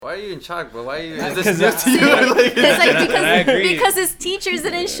Why are you in shock, bro? Why are you? Is this new to you? Because his teachers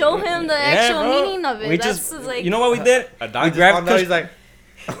didn't show him the actual meaning of it. We That's just, like, you know what we did? We grabbed. He's like,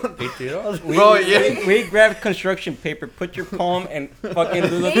 we grabbed construction paper, put your palm, and fucking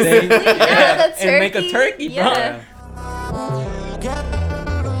do the thing, and make a turkey, bro. Yeah.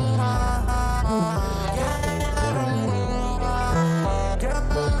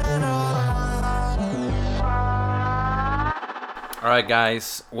 All right,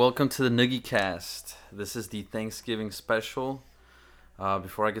 guys, welcome to the Noogie Cast. This is the Thanksgiving special.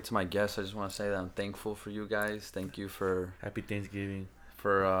 Before I get to my guests, I just want to say that I'm thankful for you guys. Thank you for Happy Thanksgiving.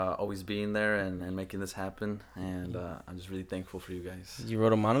 For always being there and making this happen. And I'm just really thankful for you guys. You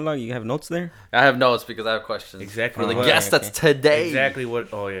wrote a monologue? You have notes there? I have notes because I have questions. Exactly. For the guest that's today. Exactly what?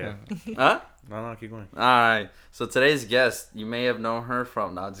 Oh, yeah. Huh? No, keep going. All right. So today's guest, you may have known her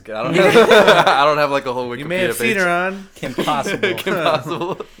from. No, just kidding. I don't have like a whole Wikipedia You may have page. seen her on Kim Possible. Kim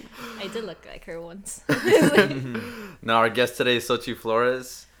Possible. I did look like her once. Now our guest today is Xochilt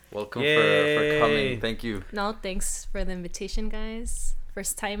Flores. Welcome for coming. Thank you. No, thanks for the invitation, guys.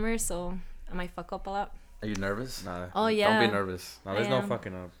 First timer, so I might fuck up a lot. Are you nervous? Nah. Oh yeah. Don't be nervous. No, there's no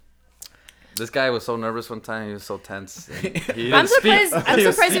fucking up. This guy was so nervous one time. He was so tense. I'm surprised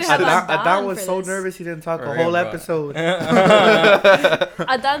we have Adon was for so this. nervous he didn't talk For a real, whole bro. episode.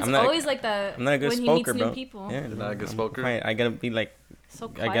 Adon's always like that I'm not a good when he spoker, meets bro. new people. Yeah, You're not a good spoker? I gotta be like, So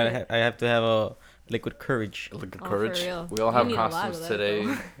quiet. I have to have a liquid courage. Look at Oh, courage. for real. We all You have need a lot costumes of that, today.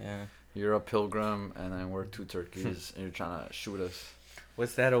 though. Yeah. You're a pilgrim, and then we're two turkeys, and you're trying to shoot us.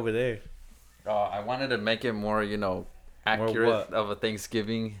 What's that over there? I wanted to make it more, accurate what? of a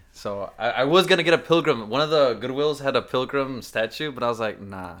Thanksgiving. So I was gonna get a pilgrim. One of the Goodwills had a pilgrim statue, but I was like,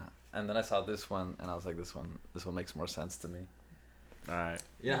 nah. And then I saw this one, and I was like, this one makes more sense to me. All right.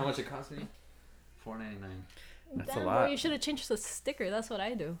 You know how much it cost me? $4.99. That's Damn, a lot. Bro, you should have changed the sticker. That's what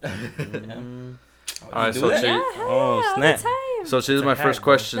I do. All right, do so that? she, All snap. the time. so this is my It's a first hack,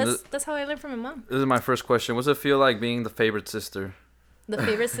 bro. question. That's how I learned from my mom. This is my first question. What's it feel like being the favorite sister? The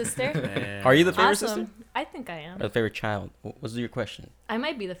favorite sister. Man. Are you the favorite Awesome. sister? I think I am. Or the favorite child? What's your question? I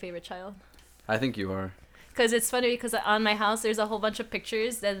might be the favorite child. I think you are. Because it's funny because on my house, there's a whole bunch of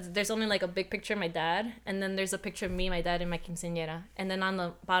pictures. There's only like a big picture of my dad. And then there's a picture of me, my dad, and my quinceañera. And then on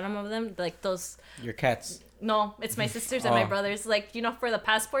the bottom of them, like those... Your cats. No, it's my sisters and my Oh. brothers. Like, for the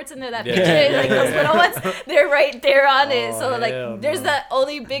passports in there, that Yeah. picture, like those little ones, they're right there on it. Oh, So, like, hell there's no. that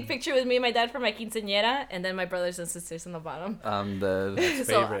only big picture with me and my dad for my quinceañera. And then my brothers and sisters on the bottom. I'm the.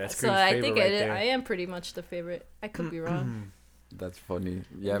 So, favorite. That's so Cream's I favorite think right there. I am pretty much the favorite. I could be wrong. That's funny.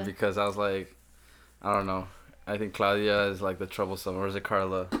 Yeah, Yeah. because I was like, I don't know. I think Claudia is like the troublesome, or is it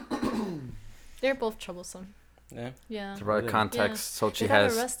Carla? They're both troublesome. Yeah. Yeah. To provide Really? context, so she They got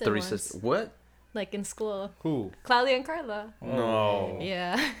has arrested 3 once. sisters. What? Like in school. Who? Claudia and Carla. No.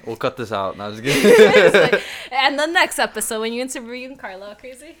 Yeah. We'll cut this out. No, I'm just kidding. It's like, and the next episode when you interview Carla,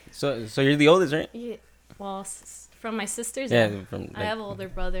 crazy. So you're the oldest, right? Yeah. Well, from my sisters, Yeah. yeah. From, like, I have an older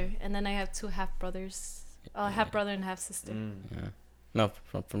brother, and then I have 2 half brothers. Half brother and half sister. Yeah. No,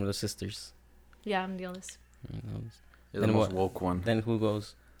 from the sisters. Yeah, I'm the oldest. You're the Then most what? woke one. Then who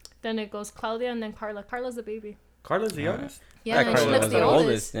goes? Then it goes Claudia and then Carla. Carla's the baby. Carla's the youngest? Yeah, Yeah, and she Carla looks was the the oldest.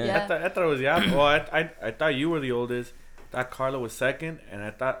 oldest, yeah. Yeah. I thought it was the opposite. Well, I thought you were the oldest. I thought Carla was second, and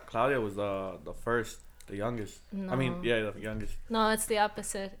I thought Claudia was the first, the youngest. No. I mean, yeah, the youngest. No, it's the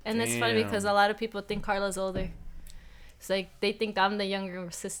opposite. And it's funny because a lot of people think Carla's older. It's like they think I'm the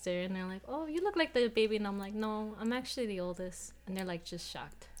younger sister, and they're like, "Oh, you look like the baby," and I'm like, "No, I'm actually the oldest," and they're like just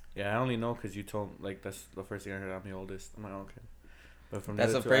shocked. Yeah, I only know because you told like that's the first thing I heard. I'm the oldest. I'm like, okay. But from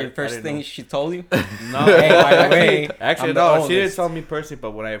That's the the other two, very first didn't thing know. she told you? No, Hey, by the way, actually, I'm the no. She didn't oldest. tell me personally,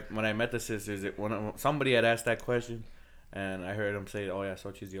 but when I met the sisters, somebody had asked that question, and I heard them say, "Oh yeah,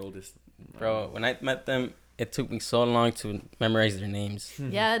 so she's the oldest." Bro, when I met them, it took me so long to memorize their names.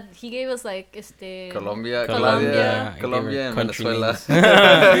 Yeah, he gave us like Colombia, Colombia. Colombia, and country Venezuela.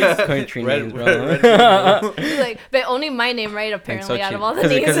 names. Country names, bro. He's like, but only my name right apparently And out of Xochilt. all the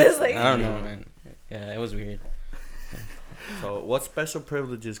names. It's like, I don't know, man. Yeah, it was weird. So, what special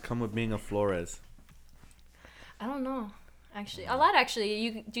privileges come with being a Flores? I don't know. Actually, a lot.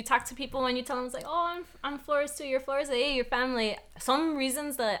 Actually, you talk to people when you tell them it's like, oh, I'm Flores too. You're Flores. Hey, your family. Some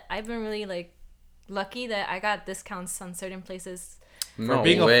reasons that I've been really like lucky that I got discounts on certain places. No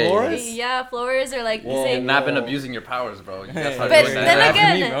being a way. Flores? Yeah, Flores are like Whoa, say. you've not been abusing your powers, bro. That's how But you're then that.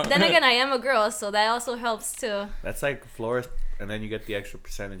 for me, bro. again, I am a girl, so that also helps too. That's like Flores and then you get the extra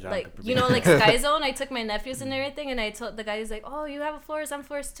percentage out. Like, you know, like Sky Zone, I took my nephews and everything, and I told the guy, he's like, oh, you have a florist, I'm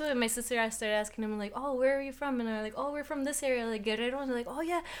florist too. And my sister, I started asking him, like, oh, where are you from? And I'm like, oh, we're from this area, like Guerrero. And they're like, oh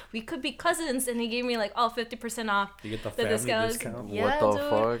yeah, we could be cousins. And he gave me like 50% off. You get the family discount. Yeah, what the dude.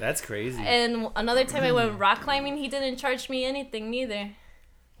 fuck? That's crazy. And another time I went rock climbing, he didn't charge me anything neither.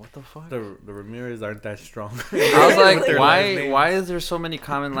 What the fuck? The Ramirez aren't that strong. I was like, With their last names. why is there so many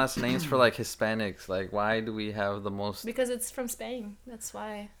common last names for like Hispanics? Like, why do we have the most? Because it's from Spain. That's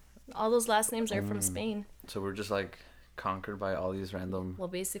why. All those last names are from Spain. So we're just like conquered by all these random. Well,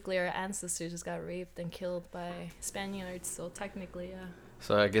 basically, our ancestors just got raped and killed by Spaniards. So technically, yeah.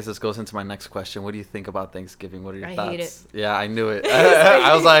 So I guess this goes into my next question. What do you think about Thanksgiving? What are your I thoughts? hate it. Yeah, I knew it.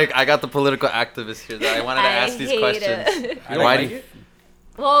 I was like, I got the political activist here that I wanted to ask these questions. Why do you?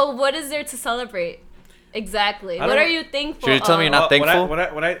 Well, what is there to celebrate? Exactly. What are you thankful Should you tell me you're not thankful? When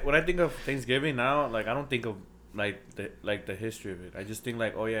I think of Thanksgiving now, like I don't think of like the history of it. I just think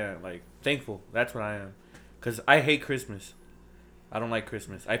like, oh yeah, like thankful. That's what I am. Cause I hate Christmas. I don't like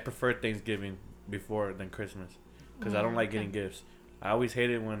Christmas. I prefer Thanksgiving before than Christmas. Cause I don't like getting gifts. I always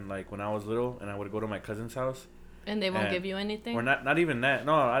hated when I was little and I would go to my cousin's house. And they won't give you anything? Or not even that.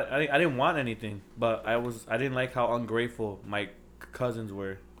 No, I didn't want anything. But I didn't like how ungrateful my cousins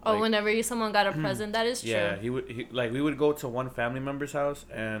were. Oh, like, whenever someone got a present, that is true. Yeah, we would go to one family member's house,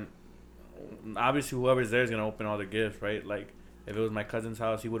 and obviously whoever's there is gonna open all the gifts, right? Like if it was my cousin's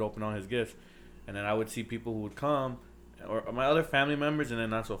house, he would open all his gifts, and then I would see people who would come, or my other family members, and then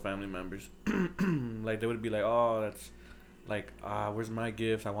not so family members, like they would be like, oh, that's like, where's my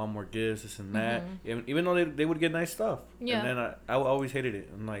gifts? I want more gifts, this and that. Even though they would get nice stuff. Yeah. And then I always hated it,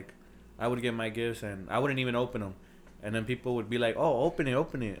 and like I would get my gifts and I wouldn't even open them. And then people would be like, oh, open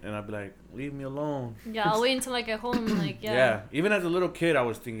it. And I'd be like, leave me alone. Yeah, I'll wait until I get home. Like, yeah. Yeah. Even as a little kid, I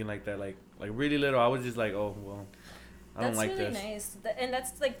was thinking like that. Like really little, I was just like, oh, well, I don't like this. That's really nice. And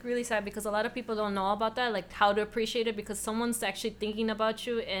that's, like, really sad because a lot of people don't know about that, like, how to appreciate it because someone's actually thinking about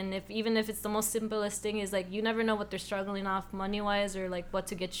you. And even if it's the most simplest thing is, like, you never know what they're struggling off money-wise or, like, what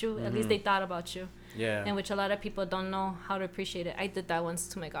to get you. At least they thought about you. Yeah. And which a lot of people don't know how to appreciate it. I did that once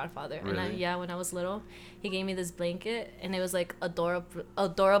to my godfather. Really? And when I was little, he gave me this blanket, and it was like a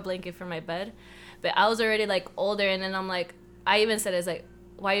Dora blanket for my bed. But I was already like older, and then I'm like, I even said it's like,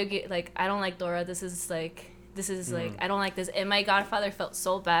 why you get like, I don't like Dora. This is like, I don't like this. And my godfather felt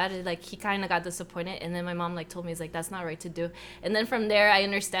so bad. Like he kind of got disappointed. And then my mom like told me, it's like, that's not right to do. And then from there, I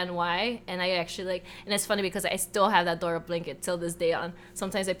understand why. And I actually like, and it's funny because I still have that Dora blanket till this day on.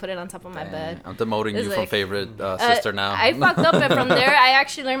 Sometimes I put it on top of my bed. I'm demoting It's you like, from favorite sister now. I fucked up, and from there, I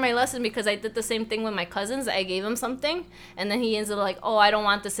actually learned my lesson because I did the same thing with my cousins. I gave him something, and then he ends up like, oh, I don't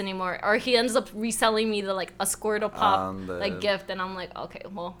want this anymore. Or he ends up reselling me the like a Squirtle Pop like gift, and I'm like, okay,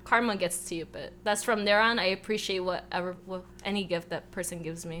 well, karma gets to you. But that's from there on, I appreciate any gift that person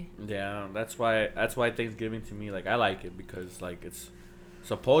gives me. Yeah, that's why Thanksgiving to me, like I like it because like it's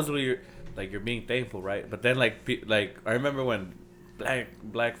supposedly you're being thankful, right? But then like I remember when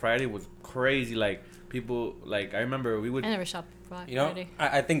Black Friday was crazy. Like people, like I remember we would. I never shop Black You know, Friday.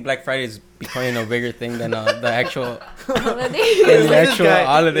 I think Black Friday is becoming a bigger thing than the actual Holiday.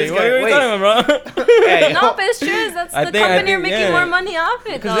 holiday. What are you talking about, bro? Hey, No, but it's true. That's I the think- company are making yeah. more money off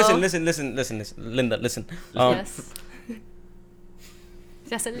it. Because though. listen, Linda, listen. Yes.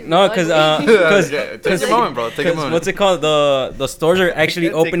 Yes, I didn't No, know. because Take your moment, bro. Take a moment. what's it called? The stores are actually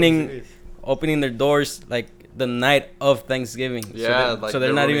Take 'em opening serious. their doors like the night of Thanksgiving. Yeah, so like they're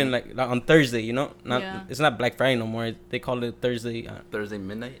they're not really- even like on Thursday. You know, Yeah. it's not Black Friday no more. They call it Thursday, Thursday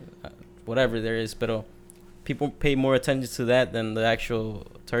midnight. whatever there is. But people pay more attention to that than the actual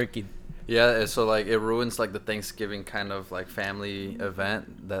turkey. Yeah, so like it ruins like the Thanksgiving kind of like family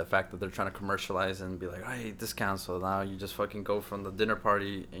event. The fact that they're trying to commercialize and be like, hey, discounts. So now you just fucking go from the dinner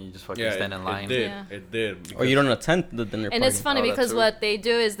party and you just fucking stand in line. It did. Or you don't attend the dinner And party. it's funny Oh, that because too. what they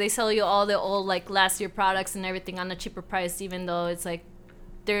do is they sell you all the old like last year products and everything on a cheaper price, even though it's like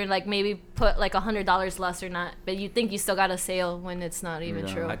they're like maybe put like $100 less or not, but you think you still got a sale when it's not even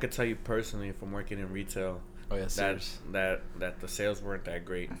Yeah. true. I could tell you personally from working in retail Oh yeah, that serious. that the sales weren't that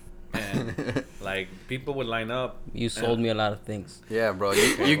great. And like people would line up. You sold me a lot of things. Yeah, bro.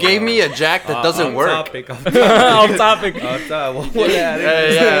 You gave me a jack that doesn't Off work. Topic, Off topic. Yeah,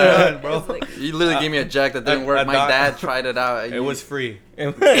 bro. You literally gave me a jack that didn't A work. My doc- dad tried it out. It was free.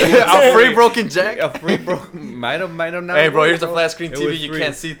 A free broken jack. A free might have not. Hey, bro, worked, here's a flat screen It TV was you free.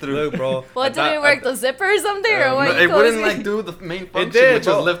 can't see through. Look, bro. What did it work? The zipper or something, or what? It wouldn't like do the main function, It did, which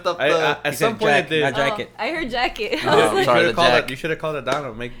bro. was lift up the. At some point jack, it did. not jacket. I heard jacket. Oh, I'm sorry, the jack. You should have called it down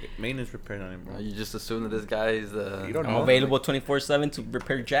and make maintenance repairs on it, bro. You just assume that this guy is the. You don't I'm know. available 24/7 to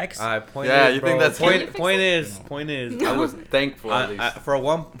repair jacks. Point Yeah, is, you bro, think that's point him? point is. I was thankful at least.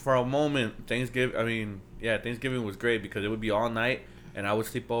 For a moment, Thanksgiving was great because it would be all night, and I would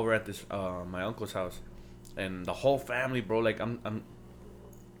sleep over at this my uncle's house, and the whole family, bro, like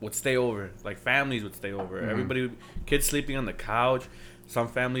would stay over. Like families would stay over. Everybody, kids sleeping on the couch. Some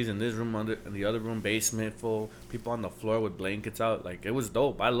families in this room, in the other room, basement full. People on the floor with blankets out. Like, it was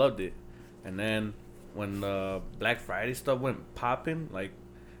dope. I loved it. And then when the Black Friday stuff went popping, like,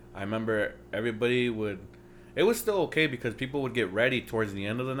 I remember everybody would. It was still okay because people would get ready towards the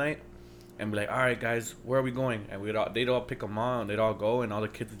end of the night and be like, all right, guys, where are we going? And they'd all pick them out and they'd all go, and all the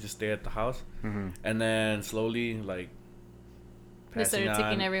kids would just stay at the house. And then slowly, like, They started passing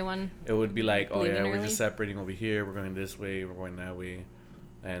taking on, everyone. it would be like, oh, leaving yeah, we're early. just separating over here. We're going this way. We're going that way.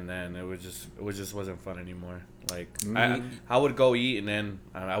 And then it just wasn't fun anymore. Like, I would go eat, and then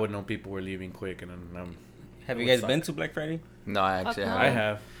I would know people were leaving quick, and then Have it you would guys suck. been to Black Friday? No, I actually no. haven't. I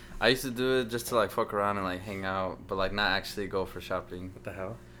have. I used to do it just to like fuck around and like hang out, but like not actually go for shopping. What the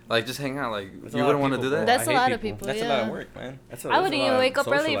hell? Like just hang out. Like That's a you lot wouldn't of want to people, do bro. that. That's I a hate lot of people. people. That's yeah. a lot of work, man. I wouldn't even wake up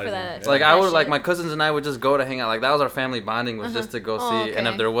early for that. It's like That I would like shit. my cousins and I would just go to hang out. Like that was our family bonding was just to go Oh, see. And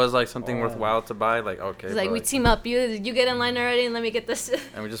if okay. there was like something worthwhile to buy, like okay. It's like but, we team up. You get in line already, and let me get this.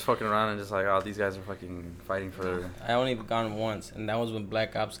 and we're just fucking around and just like, oh, these guys are fucking fighting for. I only gone once, and that was when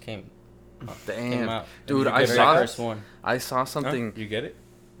Black Ops came Damn, out. dude, The I very saw first one. I saw something. You get it?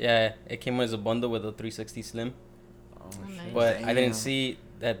 Yeah, it came as a bundle with a 360 Slim, Oh, nice. shit. but I Damn. didn't see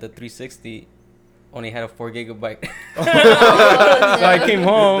that the 360 only had a 4 gigabyte. Oh, So I came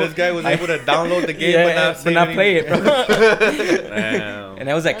home. This guy was able to download the game, but not play it, bro. Damn. And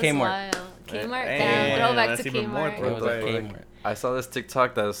that was at That's Kmart. wild. Kmart, Damn, damn, throwback that's to even more Kmart. It was at Throwback. Kmart. I saw this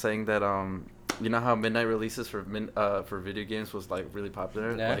TikTok that was saying that you know how midnight releases for video games was like really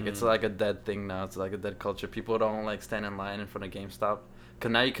popular. Yeah. Like it's like a dead thing now. It's like a dead culture. People don't like stand in line in front of GameStop. Cause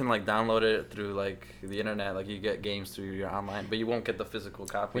now you can like download it through like the internet. Like you get games through your online, but you won't get the physical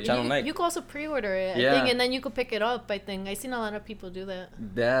copy. Which I don't like. You can also pre-order it, I Yeah. think, and then you could pick it up. I think I seen a lot of people do that.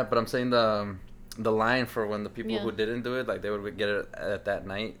 Yeah, but I'm saying the line for when the people Yeah. who didn't do it, like they would get it at that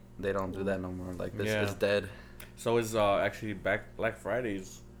night. They don't do that no more. Like this Yeah. is dead. So is actually Black Friday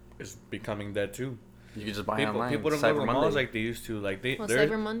is becoming dead too. You can just buy People online. don't go to Cyber the Monday. malls like they used to. Like Well, they're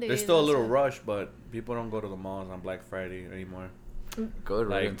Cyber Monday there's is still a little also- rush, but people don't go to the malls on Black Friday anymore. Good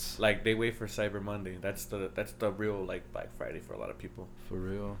Like riddance. like they wait for Cyber Monday. That's the real like Black Friday for a lot of people. For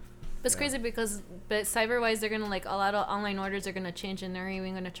real. But it's Yeah. crazy because, but cyber-wise, they're gonna like a lot of online orders are gonna change, and they're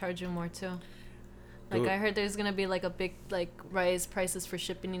even gonna charge you more too. Like Dude. I heard there's gonna be like a big like rise prices for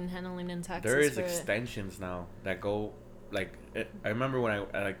shipping and handling and taxes. There is for it. extensions now that go like I remember when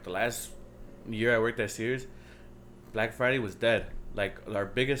I like the last year I worked at Sears, Black Friday was dead. Like our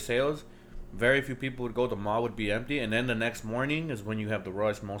biggest sales, very few people would go. The mall would be empty, and then the next morning is when you have the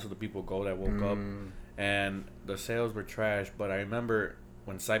rush. Most of the people go that woke up, and the sales were trash. But I remember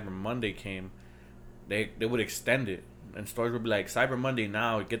when Cyber Monday came, they would extend it, and stores would be like Cyber Monday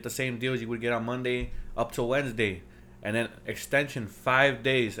now. Get the same deals you would get on Monday up to Wednesday, and then extension 5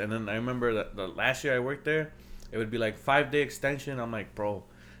 days. And then I remember that the last year I worked there, it would be like 5-day extension. I'm like, bro,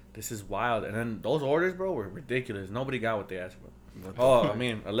 this is wild. And then those orders, bro, were ridiculous. Nobody got what they asked for. Oh, I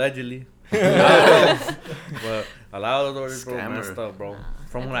mean, allegedly. But a lot of those orders, bro, Scammer. messed up, bro.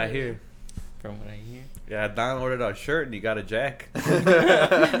 From what I hear. From what I hear. Yeah, Don ordered a shirt and he got a jack.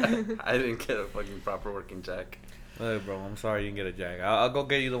 I didn't get a fucking proper working jack. Look, bro, I'm sorry you didn't get a jack. I'll go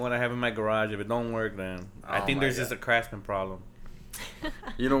get you the one I have in my garage. If it don't work, then I Oh think my there's just God. a craftsman problem.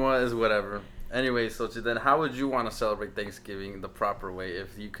 You know what? It's whatever. Anyway, so then how would you want to celebrate Thanksgiving the proper way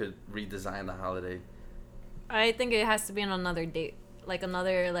if you could redesign the holiday? I think it has to be on another date, like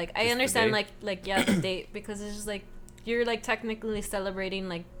another like I Just the understand day? like yeah the date because it's just like you're like technically celebrating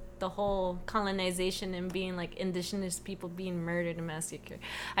like the whole colonization and being like indigenous people being murdered and massacred.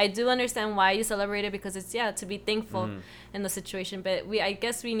 I do understand why you celebrate it because it's to be thankful in the situation, but I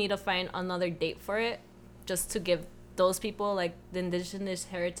guess we need to find another date for it just to give those people like the Indigenous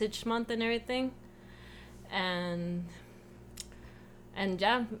Heritage Month and everything, and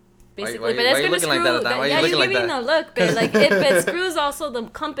yeah. Basically, why but that's you gonna looking screw. like that, Adam? Why you Yeah, looking you like giving that? a look, but like if it screws also the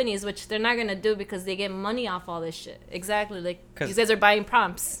companies, which they're not gonna do because they get money off all this shit. Exactly, like 'Cause- you guys are buying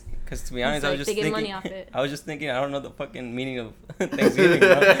prompts. Because to be honest, It's I like was they just get thinking. money off it. I was just thinking. I don't know the fucking meaning of Thanksgiving. Bro.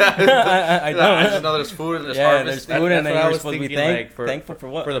 I don't. I just know there's food and there's harvest. There's food, and then what I you're was supposed to be thinking, like, thankful for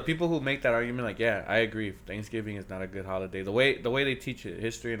what? For the people who make that argument, like, yeah, I agree. Thanksgiving is not a good holiday. The way they teach it,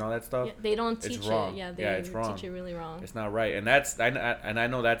 history and all that stuff, Yeah, they don't it's teach wrong. it. Yeah, they it's wrong. teach it really wrong. It's not right, and I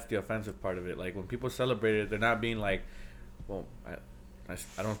know that's the offensive part of it. Like when people celebrate it, they're not being like, well,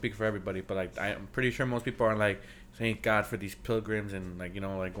 I don't speak for everybody, but like I'm pretty sure most people aren't like, thank God for these pilgrims and like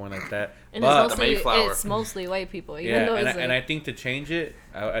like going like that. And But it's mostly white people. Even though it's and I think to change it,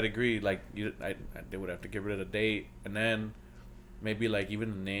 I'd agree. Like they would have to get rid of the date, and then maybe like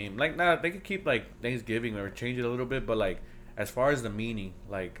even the name. Like they could keep like Thanksgiving or change it a little bit, but like as far as the meaning,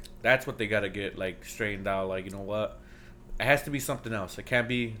 like that's what they gotta get like straightened out. Like you know what, it has to be something else. It can't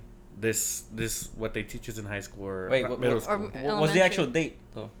be this what they teach us in high school or middle school. What's the actual date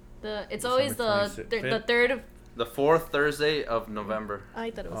though? It's always the third of. The 4th Thursday of November.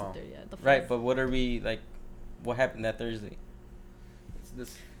 I thought it was the third. Yeah, the 4th. Right, but what are we like? What happened that Thursday?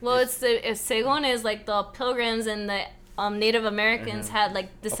 Segon is like the pilgrims and the Native Americans had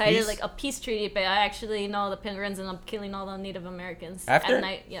like decided like a peace treaty, but I actually know the pilgrims ended up killing all the Native Americans after at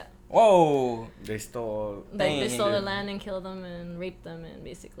night. Yeah. Whoa! They stole. They stole their land and killed them and raped them and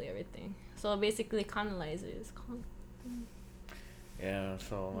basically everything. So basically, colonizers. Yeah.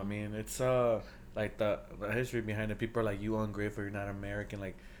 So I mean, it's like the history behind it. People are like, you ungrateful, you're not American.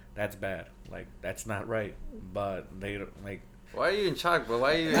 Like that's bad. Like that's not right. But they don't like. Why are you in shock, bro?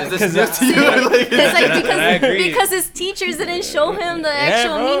 Why are you? Is Because this new to you? It's like agree. because his teachers didn't show him the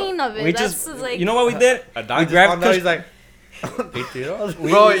actual meaning of it. We That's just, like you know what we did? A We doctor grabbed found out, he's like,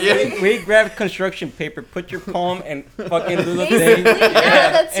 Bro, yeah. we grabbed construction paper, put your palm, and fucking do the basically, thing,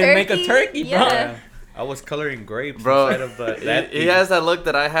 yeah, the and make a turkey, bro. Yeah. I was coloring grapes Bro, inside of that. he has that look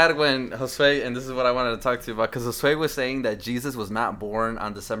that I had when Josue, and this is what I wanted to talk to you about, because Josue was saying that Jesus was not born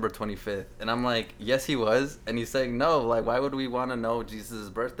on December 25th. And I'm like, yes, he was. And he's saying, no, like, why would we want to know Jesus'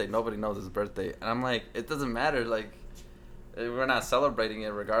 birthday? Nobody knows his birthday. And I'm like, it doesn't matter. Like, we're not celebrating it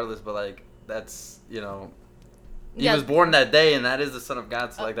regardless, but, like, that's, he was born that day, and that is the Son of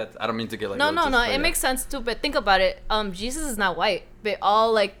God. So, like, that, I don't mean to get, like, No. but It makes sense, too. But think about it. Jesus is not white. But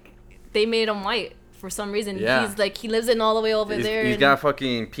all, like, they made him white. For some reason, Yeah. he's like he lives in all the way over there. He's got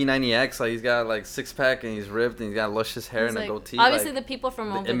fucking P90X, like he's got like 6-pack and he's ripped and he's got luscious hair and like, a goatee. obviously, like, the people from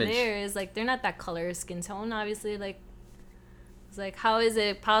the over image. there is like they're not that color skin tone. Obviously, like it's like how is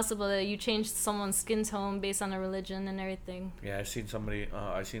it possible that you change someone's skin tone based on a religion and everything? Yeah, I seen some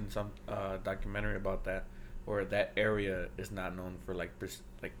documentary about that, where that area is not known for like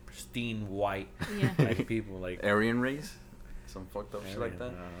pristine white Yeah. like people like. Aryan race, some fucked up shit like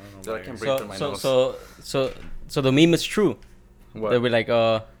that. So I can breathe through my nose. So the meme is true. What? They were like,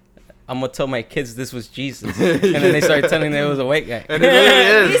 I'm gonna tell my kids this was Jesus, and then they started telling them it was a white guy. And it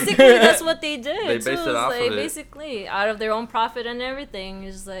really is. Basically, that's what they did. They too. based it It's off like, of it. basically out of their own profit and everything.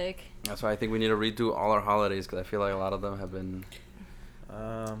 It's like That's why I think we need to redo all our holidays, because I feel like a lot of them have been.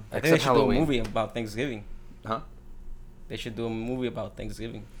 I think they Except should Halloween. do a movie about Thanksgiving. Huh? They should do a movie about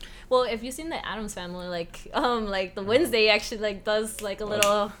Thanksgiving. well, if you've seen the Addams Family, like the Wednesday actually like does like a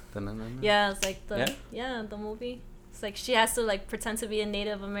little yeah, it's like the the movie. It's like she has to like pretend to be a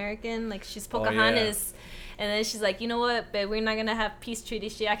Native American, like she's Pocahontas, and then she's like, you know what, but we're not gonna have peace treaty.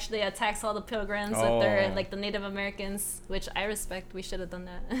 She actually attacks all the pilgrims with their like the Native Americans, which I respect. We should have done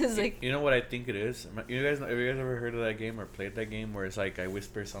that. It's like You know what I think it is? Have you guys ever heard of that game or played that game where it's like I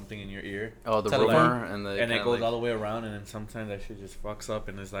whisper something in your ear Oh, the Telephone. rumor and and it goes all the way around, and then sometimes that shit just fucks up,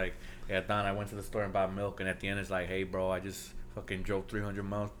 and it's like, yeah, Don, I went to the store and bought milk, and at the end it's like, hey, bro, I just fucking drove 300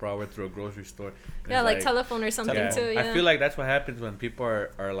 miles per hour through a grocery store. And yeah, it's like telephone or something too. Yeah. I feel like that's what happens when people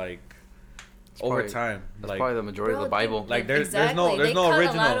are like over probably- time. That's like probably the majority of the Bible. Like, there's no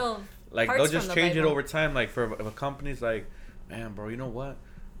original. Like they'll just change it over time. Like for if a company's like, man, bro, you know what?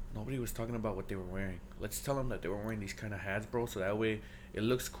 Nobody was talking about what they were wearing. Let's tell them that they were wearing these kind of hats, bro. So that way it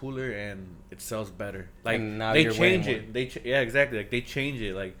looks cooler and it sells better. Like And now they you're change wearing it. Yeah, exactly. Like they change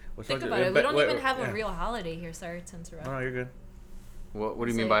it. Like Think about it. We don't even have a real holiday here. Sorry to interrupt. No, you're good. What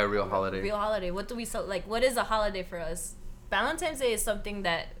do you mean by a real holiday? Real holiday. What do we like? What is a holiday for us? Valentine's Day is something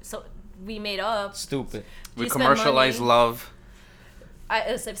that we made up. Stupid. We You spend commercialize money. love.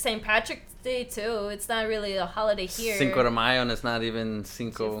 It's like St. Patrick's Day too. It's not really a holiday here. Cinco de Mayo, and it's not even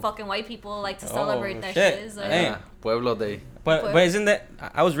Cinco. Fucking white people like to celebrate that shit. shit. It's like, Damn. Yeah, Pueblo Day. But isn't that?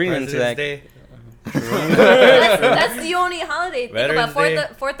 I was reading into that. Day. that's the only holiday. Think Veterans about Day.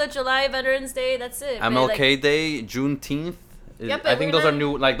 4th of July, Veterans Day. That's it. But, MLK like, Day, Juneteenth. Yeah, but I think we're those are not-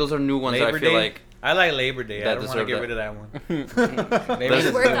 new. Like those are new ones. That I Labor feel Day. like I like Labor Day. That I don't want to deserve get that. rid of that one.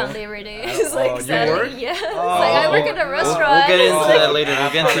 I work on Labor Day. It's like you Saturday. work? Yeah. It's Oh. like I work in a restaurant. We'll get into It's that like- later.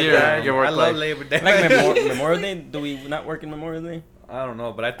 We'll get into your work I love life. Labor Day. Like Memorial Day? Do we not work in Memorial Day? I don't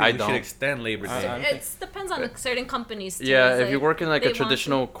know, but I think I we don't. should extend Labor Day. It depends on certain companies too. Yeah, It's if you like, work in like they a want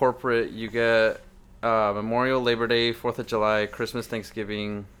traditional corporate, you get Memorial, Labor Day, 4th of July, Christmas,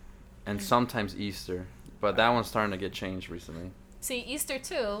 Thanksgiving, and sometimes Easter. But that one's starting to get changed recently. See, Easter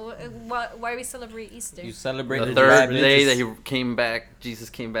too. Why we celebrate Easter? You celebrate The the third rabbit. day that he came back, Jesus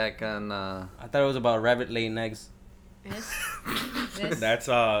came back on. I thought it was about rabbit laying eggs. Yes. That's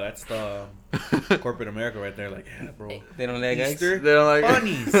the corporate America right there. Like, yeah, bro. They don't lay eggs? Easter? They're like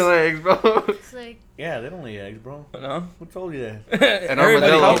Bunnies. eggs, bro. It's like Yeah, they don't lay eggs, bro. No? Who told you that? And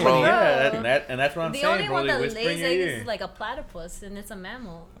Everybody armadillo, calls bro. me. Yeah, and that's what I'm the saying, only bro. one They that whisper in lays your eggs ear. is like a platypus, and it's a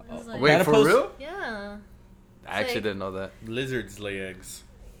mammal. It's like, Wait, for Platypus? real? yeah. I actually like- didn't know that. Lizards lay eggs.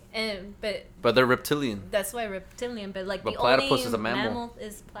 But they're reptilian. That's why reptilian. But like But the platypus only is a mammal.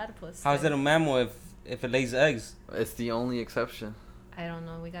 is platypus. How is like, it a mammal if it lays eggs? It's the only exception. I don't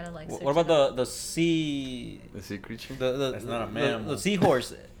know. We gotta like. What search about it up. the sea... The sea creature. That's not a mammal. The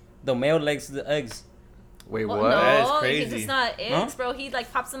seahorse. The male lays the eggs. Wait, Well, what? No, That is crazy. It's not eggs, Huh? bro. He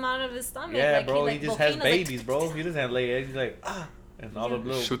like pops them out of his stomach. Yeah, like, bro. He, He like, just has volcanoes, like, babies, bro. He doesn't have lay eggs. He's like, and all the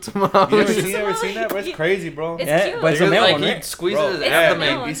little. Shoots him out. You ever Shoots seen, them ever out. seen that? Bro, it's Yeah. crazy, bro. It's Yeah, cute. but it's a Because, male like, one, he right? squeezes Bro, his It's abdomen.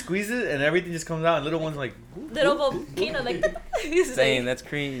 the male he squeezes and everything just comes out, and little ones like. Little volcano, like. He's Saying like, that's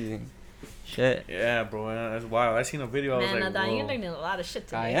crazy. Shit. Yeah, bro, that's wild. I seen a video. I was man, like, Adon, whoa. you're learning a lot of shit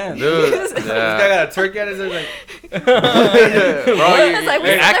today. I am. Dude. This guy Yeah. got a turkey at his head, like. Bro, you, It's like,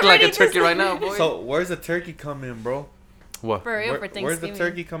 you're we acting like a celebrated turkey this. right now, boy. So where's the turkey come in, bro? What? For real, for Where's Thanksgiving. the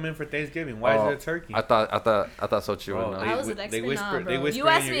turkey come in for Thanksgiving? Why Oh, is it a turkey? I thought Xochilt Bro, would they- know. I was an they expert whisper- now, they bro. whisper You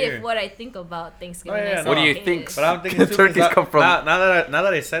in asked your me ear. if what I think about Thanksgiving. Oh, yeah, I said, no. What do you okay. think? But I'm thinking too, Turkeys 'cause come from- now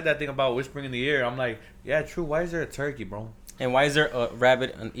that I said that thing about whispering in the ear, I'm like, yeah, true. Why is there a turkey, bro? And why is there a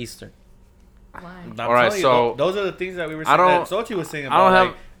rabbit on Easter? Why? I'm All right, telling you, so- those are the things that we were I saying. don't- That Sochi was saying I about don't have-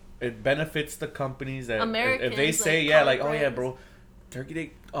 like it benefits the companies that if Americans, they say like, yeah, call like it oh yeah, bread. bro, turkey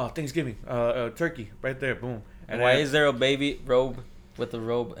day, Thanksgiving, turkey right there, boom. And And why then- is there a baby robe with a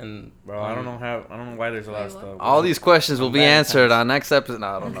robe and... bro? I don't know why there's a lot of Wait, stuff. All these questions will be Valentine's. answered on next episode. No,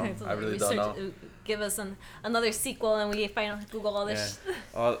 I don't know. Okay, so I really don't research- know. Give us another sequel, and we find Google all this.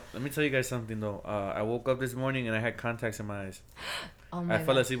 Yeah. Let me tell you guys something though. I woke up this morning and I had contacts in my eyes. Oh my I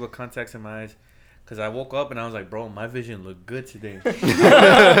fell God. asleep with contacts in my eyes. Cause I woke up and I was like, bro, my vision looked good today. I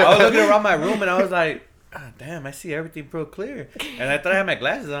was looking around my room and I was like, damn, I see everything real clear. And I thought I had my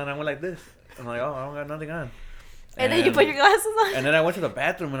glasses on. I went like this. I'm like, oh, I don't got nothing on. And then you put your glasses on. And then I went to the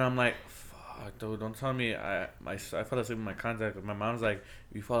bathroom and I'm like, fuck, dude, don't tell me I fell asleep with my contacts. My mom's like,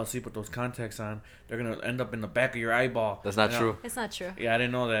 if you fall asleep with those contacts on, they're gonna end up in the back of your eyeball. That's not And true. It's not true. Yeah, I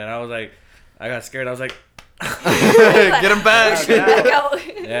didn't know that. I was like, I got scared. I was like, Get him back. Back out.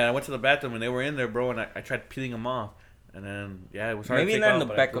 yeah, I went to the bathroom and they were in there, bro, and I tried peeling them off. And then, yeah, it was hard Maybe to take not in off, the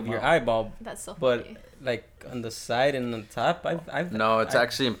but I back peeled of them your off. eyeball, That's so but funny. like on the side and on top. I've No, it's I-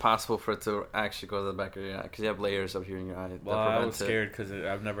 actually impossible for it to actually go to the back of your eye because you have layers up here in your eye. that Well, I was prevent it. scared because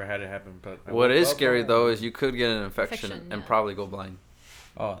I've never had it happen. But I What woke is up, scary bro, though is you could get an infection Infection, and yeah. probably go blind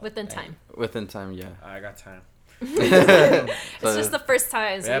Oh, Within dang. time. within time. Yeah. I got time. It's So- just the first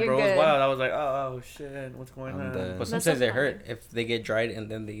time, so Yeah, you're bro, it was good. wild. I was like, oh shit, what's going I'm on? dead. But That's sometimes so they funny. hurt if they get dried and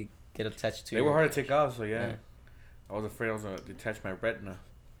then they get attached to. They were your- hard to take off, so yeah. Yeah. I was afraid I was gonna detach my retina.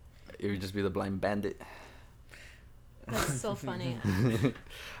 It would just be the blind bandit. That's so funny.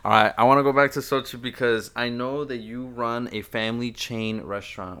 All right, I want to go back to Xochilt because I know that you run a family chain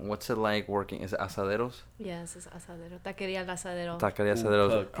restaurant. What's it like working? Is it Asaderos? Yes, it's Asadero. Taqueria El Asadero. Taqueria El Ooh, Asadero.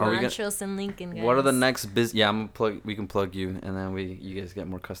 plug. Are we gonna, Ranchos and Lincoln, guys. what are the next business? Yeah, I'm gonna plug. We can plug you, and then you guys get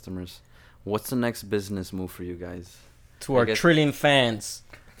more customers. What's the next business move for you guys? To our I guess- trillion fans.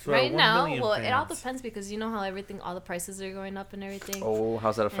 So I have Right 1 now, million well, it all fans. depends because you know how all the prices are going up and everything. Oh,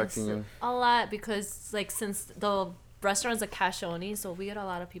 how's that And affecting so- you? A lot because like since the restaurant's a cash only, so we get a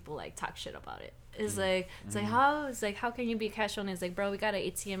lot of people like talk shit about it. It's like how can you be cash only? It's like, bro, we got an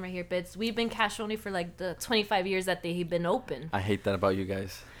ATM right here, but we've been cash only for like the 25 years that they've been open. I hate that about you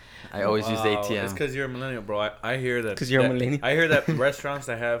guys. I always use the Wow, ATM. It's because you're a millennial, bro. I hear that. 'Cause you're a that- millennial. I hear that restaurants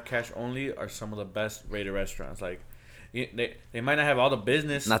that have cash only are some of the best rated restaurants. Like, they might not have all the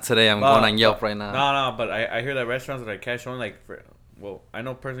business. Not today. I'm but- going on Yelp right now. No, but I hear that restaurants that are cash only, like, I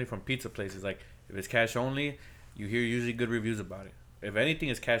know personally from pizza places, like, if it's cash only, you hear usually good reviews about it. If anything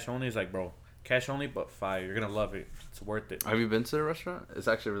is cash only, it's like, bro, cash only, but fire. You're going to love it. It's worth it. Have you been to the restaurant? It's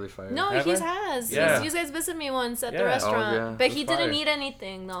actually really fire. No, Have he I? has. Yeah. You guys visited me once at Yeah. the Oh, restaurant, yeah. but It he was didn't fire. eat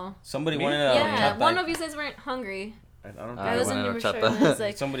anything though. Somebody Me? wanted Yeah, a one of you guys weren't hungry. don't I I wasn't wanted even sure. horchata. And it's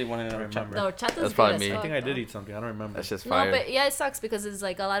like, Somebody wanted I to remember. the horchata's That's good probably as me. I fuck, think I did though. eat something. I don't remember. That's just No, fire. but yeah, it sucks because it's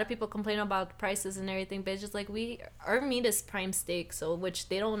like a lot of people complain about prices and everything, but it's just like our meat is prime steak, so which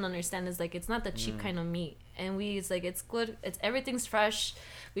they don't understand is like it's not the cheap kind of meat, and it's like it's good, it's everything's fresh.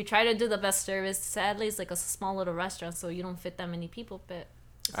 We try to do the best service. Sadly, it's like a small little restaurant, so you don't fit that many people, but.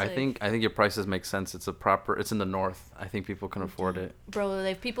 I think your prices make sense. It's in the north. I think people can afford it. Bro,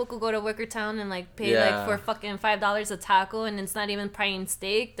 like people could go to Wickertown and like pay Yeah. like for fucking $5 a taco, and it's not even prime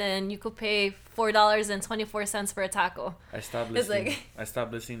steak. Then you could pay $4.24 for a taco. I stopped It's listening. like- I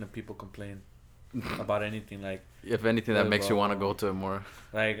stopped listening to people complain about anything. Like If anything, that makes you want to go to it more.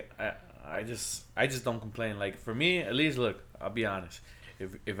 I just don't complain. Like for me, at least, look, I'll be honest.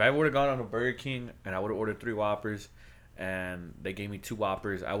 If I would have gone on a Burger King and I would have ordered 3 Whoppers, and they gave me 2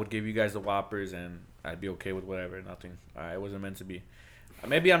 Whoppers, I would give you guys the Whoppers, and I'd be okay with whatever. Nothing. It wasn't meant to be.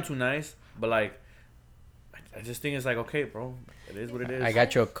 Maybe I'm too nice, but like, I just think it's like, okay, bro, it is what it is. I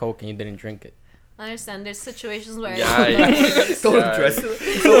got you a Coke and you didn't drink it. I understand. There's situations where Yikes. Don't Yikes. address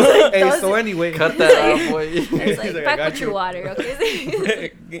it. Hey, so anyway, Cut that out, boy. it's He's like like, I back got with you. your water,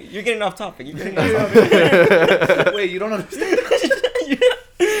 okay? You're getting off topic. You're getting off topic. Wait, you don't understand. You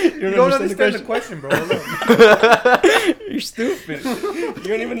You don't understand the question, bro. Hold on. You're stupid. You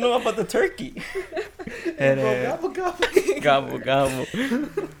don't even know about the turkey. Hey, bro, gobble, gobble. Gobble, gobble.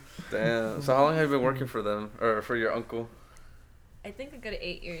 Damn. So how long have you been working for them or for your uncle? I think a good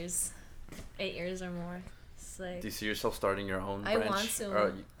 8 years. 8 years or more. It's like Do you see yourself starting your own I branch? want to.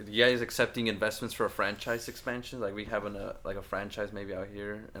 Or you guys accepting investments for a franchise expansion? Like we having a franchise maybe out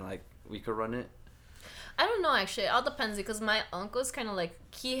here and like we could run it? I don't know, actually. It all depends because my uncle's kind of like,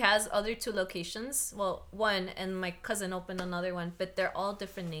 he has other 2 locations. Well, one, and my cousin opened another one, but they're all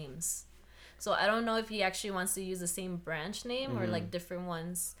different names. So I don't know if he actually wants to use the same branch name or like different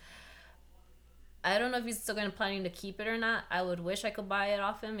ones. I don't know if he's still going to planning to keep it or not. I would wish I could buy it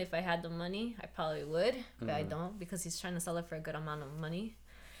off him if I had the money. I probably would, but I don't because he's trying to sell it for a good amount of money.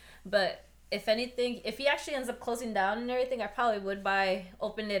 But if anything, if he actually ends up closing down and everything, I probably would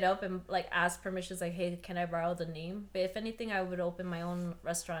open it up and like ask permissions like, hey, can I borrow the name? But if anything, I would open my own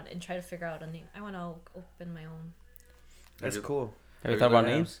restaurant and try to figure out a name. I want to open my own. That's cool. Have you thought about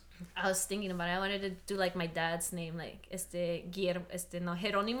Yeah. names? I was thinking about it. I wanted to do like my dad's name, like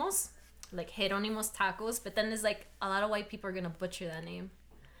Jerónimos, like Jerónimos Tacos. But then there's like a lot of white people are gonna butcher that name.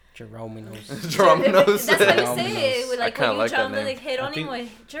 Jerominos. Geronimo's. That's how you Geronimo's. say it. With, like I kinda when you like that travel, name. like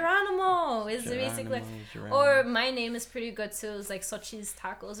Jerónimo, Geronimo is basically. Or my name is pretty good too. It's like Xochil's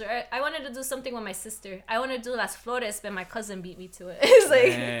Tacos. Or I wanted to do something with my sister. I wanted to do Las Flores, but my cousin beat me to it. It's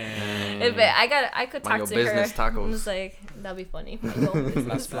like, but I could talk Mango to her. business tacos. It's like that'd be funny. Mango business.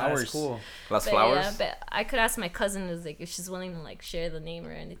 Las flowers. That's cool. Las But Flowers? yeah, but I could ask my cousin is like if she's willing to like share the name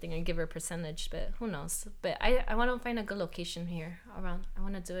or anything and give her a percentage. But who knows? But I want to find a good location here around. I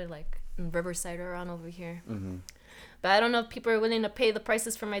want to do it like in Riverside or around over here. Mm-hmm. But I don't know if people are willing to pay the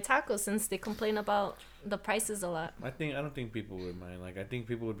prices for my tacos since they complain about the prices a lot. I don't think people would mind. Like I think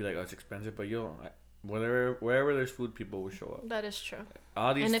people would be like, oh, it's expensive, but wherever there's food, people will show up. That is true.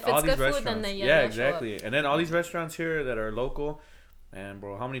 All these And if all it's these good food, restaurants. then yeah, yeah, they'll show up. exactly. And then all these restaurants here that are local, and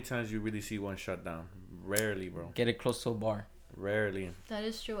bro, how many times you really see one shut down? Rarely, bro. Get it close to a bar. Rarely. That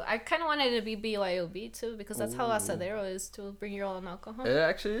is true. I kind of wanted it to be BYOB too because that's how Asadero is to bring your own alcohol. It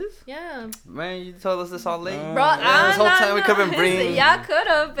actually is? Yeah. Man, you told us this all late. Bro, this whole time we couldn't bring. Yeah, could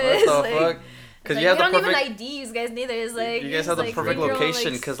have, but What it's the like, fuck? Because like, you have we the don't perfect. even ID you guys neither. It's like You guys just, have the like, perfect bring your own,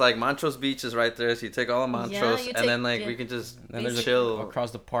 location like, because like Montrose Beach is right there, so you take all of Montrose, you and then take- like yeah. we can just And there's chill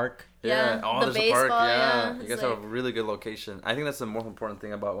across the park. Yeah, Yeah, oh, the there's a park. baseball, Yeah, yeah. you It's guys have a like- really good location. I think that's the more important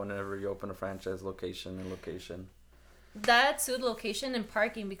thing about whenever you open a franchise: location and location. that too, location and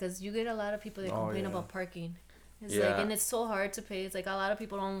parking because you get a lot of people that Oh, complain yeah. about parking. It's Yeah. like and it's so hard to pay. It's like a lot of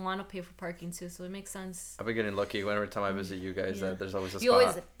people don't want to pay for parking too, so it makes sense. I've been getting lucky whenever time I visit you guys Yeah. that there's always a You spot.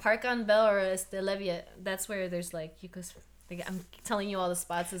 always park on Bell or Leviat. That's where there's like you could. Like, I'm telling you all the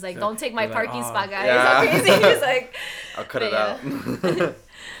spots. It's like don't take my You're like, parking "Oh." spot, guys. Yeah. It's so crazy. It's like, I'll cut but it yeah. out.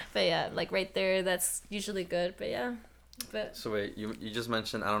 but yeah, like right there, that's usually good. But yeah, but So wait, you just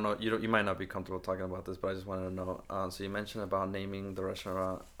mentioned, I don't know, you might not be comfortable talking about this, but I just wanted to know. So you mentioned about naming the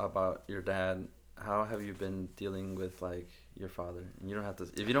restaurant about your dad. How have you been dealing with like your father? You don't have to.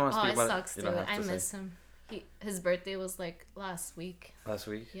 If you don't want to oh, speak it about sucks, it, you dude. don't have I to miss say. him. His birthday was like last week. Last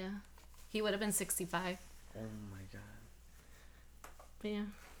week. Yeah, he would have been 65. Oh my god. But yeah,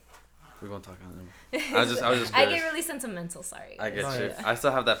 We won't talk on him. I was just I curious. get really sentimental. Sorry. I get No, you. yeah. I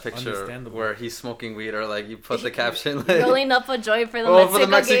still have that picture Understandable. where he's smoking weed, or like you put the caption like. Rolling up a joint for the Oh, Mexico, for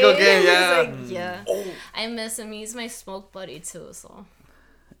the Mexico game, It's yeah. like, yeah. Oh. I miss him. He's my smoke buddy too. So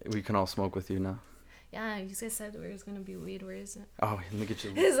We can all smoke with you now. yeah, you guys said where it's gonna be weed. Where is it? Oh, let me get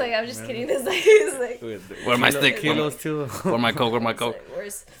you. He's like, I'm just kidding. He's like, Where my stick? Kilos too. Where my coke? Where my he's coke? like,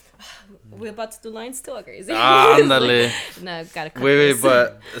 where's? We're about to do lines too, or crazy. Ah, He's ándale. like, no, gotta cut Wait, this.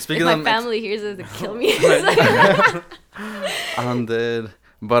 but speaking if of my family hears it, they kill me. I'm dead.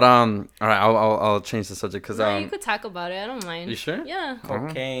 But all right, I'll change the subject because No, you could talk about it. I don't mind. You sure? Yeah.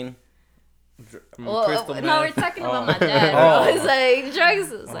 Cocaine. Well, Crystal no, meth. we're talking about my dad. Oh. Bro. It's like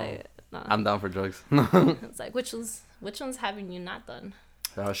drugs. It's like no. I'm down for drugs. It's like which ones haven't you not done?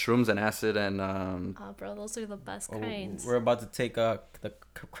 Shrooms and acid and Oh, bro, those are the best kinds. We're about to take the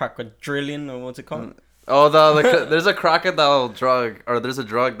crocodilian, or what's it called? there's a crocodile drug, or there's a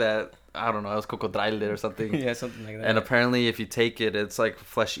drug that I don't know, it's cocodrile or something. Yeah, something like that. And apparently, if you take it, it's like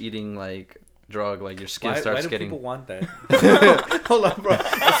flesh eating like drug, like your skin starts why do getting. people want that? Hold on, bro.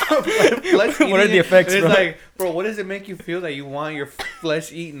 What are the effects, It's bro? like, bro, what does it make you feel that you want your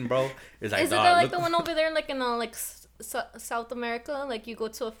flesh eaten, bro? It's like, Is it dog, like look- the one over there, like in South America? Like you go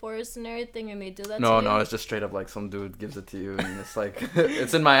to a forest and everything, and they do that. No, to no, you? it's just straight up like some dude gives it to you, and it's like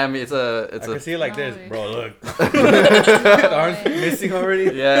it's in Miami. It's I a can see it like No this, way. bro. Look, the arms way. missing already.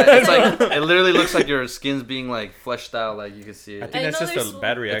 yeah. It's like it literally looks like your skin's being like fleshed out, like you can see I it. think I that's know just there's a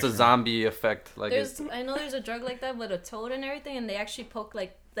bad It's reaction. a zombie effect, like I know there's a drug like that with a toad and everything, and they actually poke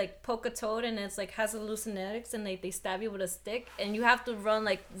poke a toad, and it's like has hallucinatics, and they stab you with a stick, and you have to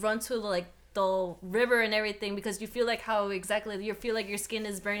run to the river and everything because you feel like you feel like your skin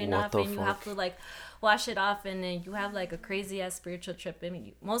is burning What off, the and you have fuck? to like wash it off, and then you have like a crazy ass spiritual trip. I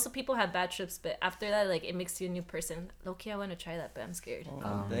mean, most of people have bad trips, but after that, like it makes you a new person. Low-key, I want to try that, but I'm scared.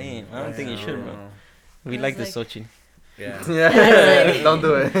 Oh, damn. I don't think you should, bro. know. We I like was the Xochilt. Yeah, yeah, don't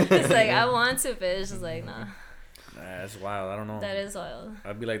do it. It's like I want to, but it's just like nah, that's wild. I don't know. that is wild.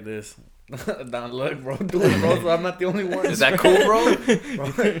 I'd be like this. Don't look, bro. Do it, bro. So I'm not the only one. Is that cool, bro?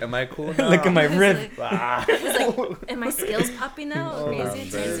 Bro, am I cool now? Look at my It's rib. like- Ah. It's like, and my scales popping out. Oh, Crazy. man.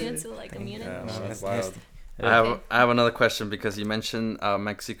 It turns you into like a mutant. Yeah, no, That's that's wild. nasty. I have another question because you mentioned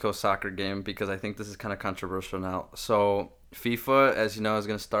Mexico soccer game because I think this is kind of controversial now. So FIFA, as you know, is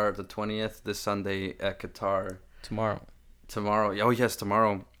going to start the 20th this Sunday at Qatar. Tomorrow. Tomorrow. Oh, yes,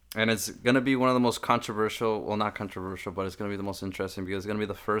 tomorrow. And it's going to be one of the most controversial, well, not controversial, but it's going to be the most interesting because it's going to be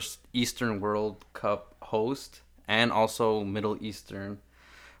the first Eastern World Cup host and also Middle Eastern.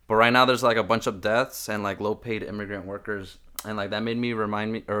 But right now there's like a bunch of deaths and like low paid immigrant workers. And like that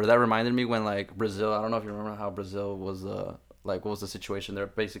reminded me when like Brazil, I don't know if you remember how Brazil was, like what was the situation? They're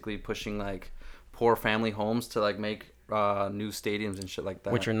basically pushing like poor family homes to like make new stadiums and shit like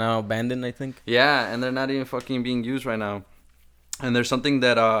that. Which are now abandoned, I think. Yeah, and they're not even fucking being used right now. And there's something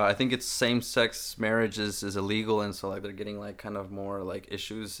that I think it's same-sex marriage is illegal, and so like they're getting like kind of more like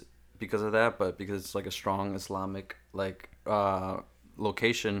issues because of that, but because it's like a strong Islamic like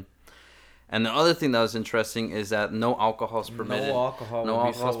location. And the other thing that was interesting is that no alcohol is permitted. No alcohol. No will be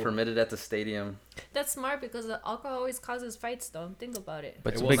alcohol is sold. permitted at the stadium. That's smart because the alcohol always causes fights, though. Think about it.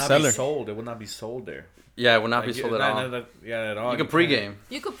 But it's It a will big not seller. be sold. It will not be sold there. Yeah, it will not be Like, sold at all. Yeah, at all. You can can't. pregame.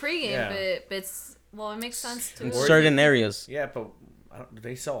 You could pregame, Yeah. but it's it makes sense too. In certain areas. Yeah, but do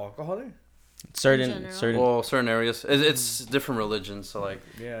they sell alcohol there? Certain. Well, certain areas. It's different religions, so like.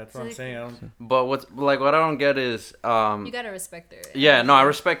 Yeah, that's what I'm saying. I don't, But what I don't get is You gotta respect it. Yeah, no, I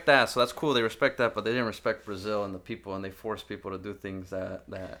respect that. So that's cool. They respect that, but they didn't respect Brazil and the people, and they force people to do things that.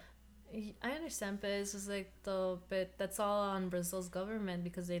 I understand, but it's just like but that's all on Brazil's government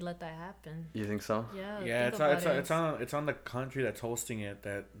because they let that happen. You think so? Yeah. yeah, think about it. it's on the country that's hosting it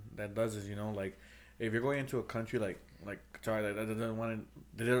that does this. You know, like if you're going into a country like Qatar that doesn't want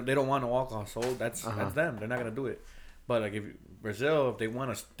to, they don't want no alcohol sold. That's them. They're not gonna do it. But like if Brazil, if they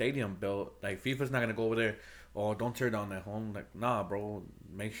want a stadium built, like FIFA's not gonna go over there. Oh, don't tear down that home. Like nah, bro.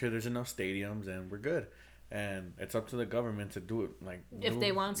 Make sure there's enough stadiums and we're good. And it's up to the government to do it. Like If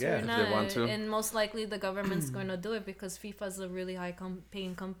they want to yeah. or If not, they want to. and most likely the government's going to do it because FIFA's a really high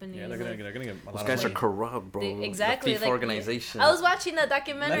paying company. Yeah, they're gonna get a lot Those of guys are money. corrupt, bro. Exactly. The FIFA like, organization. I was watching a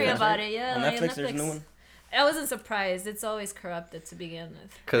documentary Netflix, about right? it. Yeah, On like, Netflix, there's a new one. I wasn't surprised. It's always corrupted to begin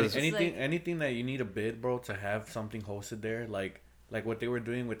with. Because Anything that you need a bid, bro, to have something hosted there, like what they were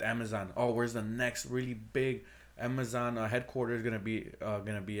doing with Amazon. Oh, where's the next really big Amazon headquarters gonna be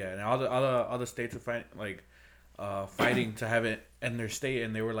at? And all the other states are fighting to have it in their state,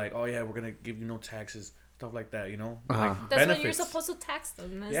 and they were like, oh yeah, we're gonna give you no taxes, stuff like that, you know. Like That's benefits. when you're supposed to tax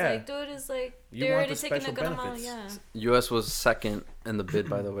them. It's Yeah. like, dude, it's like You they're want already the taking a special good amount. benefits. Yeah. U.S. was second in the bid,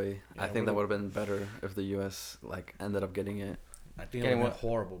 by the way. Yeah, I think that would have been better if the U.S. like ended up getting it. I think it would have been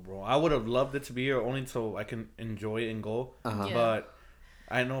horrible, bro. I would have loved it to be here only so I can enjoy it and go. Uh-huh. Yeah. But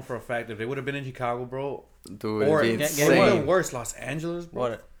I know for a fact if they would have been in Chicago, bro, Dude, or it'd be Get or insane. even worse, Los Angeles, bro.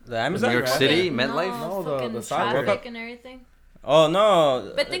 What? The Amazon? New York right? City, No, MetLife? No, fucking the soccer. traffic World Cup? and everything. Oh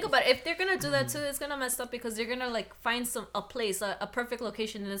no. But think about it. If they're gonna do that too, it's gonna mess up because they're gonna like find a place, a perfect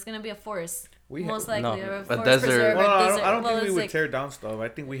location, and it's gonna be a forest. Most likely, or a forest desert. preserve, Well, a desert. I don't Well, think we it's would like- tear down stuff. I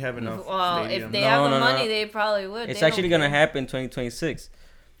think we have enough. Well, if stadiums. they No, have the no, no. money, they probably would. It's They actually don't gonna care. happen 2026.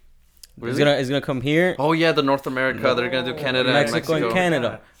 Really? It's gonna come here, Oh yeah, the North America. They're gonna do Canada and Mexico, Mexico. and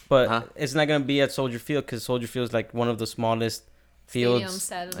Canada, but Huh? it's not gonna be at Soldier Field because Soldier Field is like one of the smallest Stadium, fields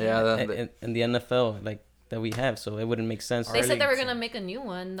sadly. Yeah, in the NFL like that we have. So it wouldn't make sense. They said they were Arlington. gonna make a new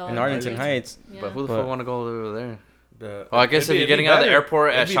one though. In Arlington Heights. Yeah. But who the But- fuck want to go over there? The, Oh, I guess if you're getting out of the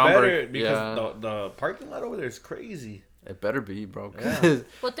airport at Schaumburg, because yeah. the parking lot over there is crazy. It better be, bro. Yeah.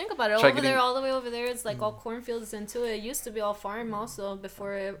 Well, think about it. Try Over there, getting- all the way over there, it's like all cornfields into it. It used to be all farm also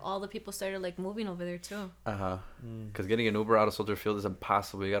before all the people started like moving over there too. Uh-huh. Because getting an Uber out of Soldier Field is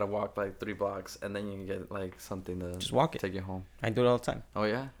impossible. You gotta walk like 3 blocks and then you can get like something to Just walk it. take you home. I do it all the time. Oh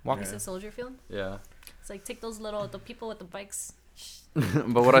yeah. Walk Is it. it Soldier Field? Yeah. It's like take those the people with the bikes.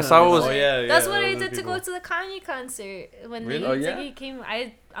 But what I saw was Oh, yeah, That's yeah, what I those did to people. go to the Kanye concert when Really? Oh, yeah? Ziggy came.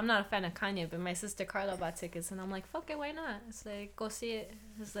 I'm not a fan of Kanye, but my sister Carla bought tickets, and I'm like, fuck it, why not? It's like go see it.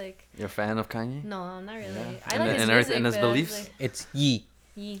 It's like you're a fan of Kanye? no, not really. Yeah. I And like his and music, and his but it's beliefs? like, It's Yee.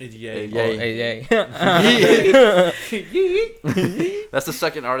 yee. It's Yeah. yay. Hey, That's the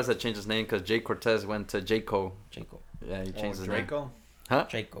second artist that changed his name because Jay Cortez went to J. Cole. Jacob. Yeah, he changed his name. Draco. Huh?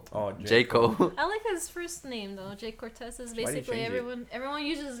 Jacob. Oh, J. Cole. I like his first name though. Jay Cortez is Why did he basically change it? everyone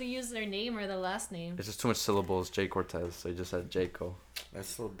usually use their name or the last name. It's just too much syllables, Jay Cortez. So he just said J. Cole. That's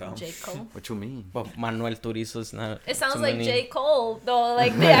so dumb. J Cole. What you mean? But Manuel Turizo is not. It sounds too like many- J Cole though,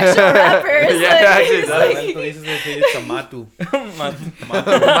 like the actual rapper. It's Yeah, like, actually it's does. like- This is the Matu.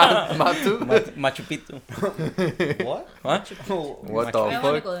 Matu? Machu Picchu. What? What? What the I want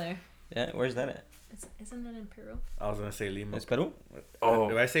to fuck? go there. Yeah, where's that at? Isn't that in Peru? I was gonna say Lima. It's Peru. Oh.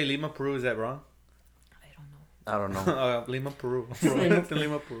 If I say Lima, Peru, is that wrong? I don't know. I don't know. Lima, Peru.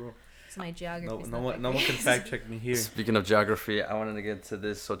 Lima, Peru. It's my geography. No one can fact check me here. Speaking of geography, I wanted to get to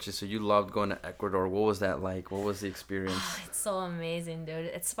this, Xochitl. So you loved going to Ecuador. What was that like? What was the experience? It's so amazing, dude.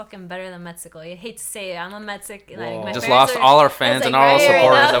 It's fucking better than Mexico. I hate to say it. I'm a Mexican. Like, Whoa. my Just parents lost are- all our it's fans like and all our right here,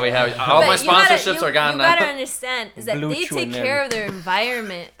 supporters right that we have. All But my you gotta- sponsorships are gone You now. gotta understand is that Blue they Chew take and care of their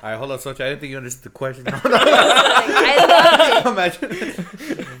environment. All right, hold on, Sochi. I didn't think you understood the question. Like, I love Imagine. it.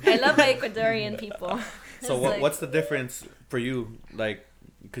 I love Ecuadorian people. So It's like- what's the difference for you? Like,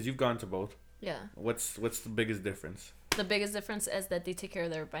 because you've gone to both. Yeah. What's the biggest difference? The biggest difference is that they take care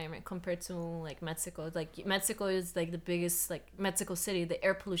of their environment compared to like Mexico. Like Mexico is like the biggest, like Mexico City, the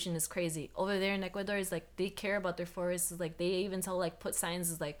air pollution is crazy. Over there in Ecuador is like they care about their forests. Like they even tell like put signs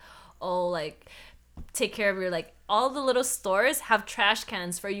is like, oh, like take care of your, like all the little stores have trash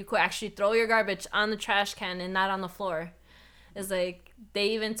cans where you could actually throw your garbage on the trash can and not on the floor. It's like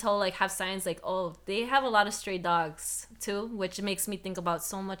they even tell like have signs like, oh, they have a lot of stray dogs too, which makes me think about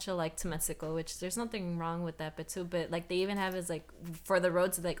so much alike to Mexico, which there's nothing wrong with that, but like they even have is like for the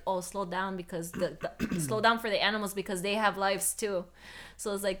roads like, oh, slow down because the slow down for the animals because they have lives too.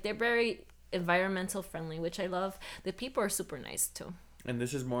 So it's like they're very environmental friendly, which I love. The people are super nice too. And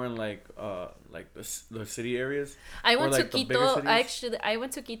this is more in like the city areas. I went like, to the bigger Quito. cities? I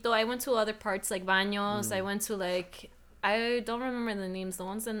went to Quito. I went to other parts like Baños. I went to like I don't remember the names. The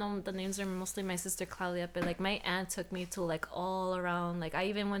ones that know the names are mostly my sister Claudia. But like my aunt took me to like all around. Like I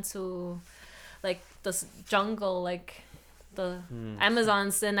even went to like the jungle, like the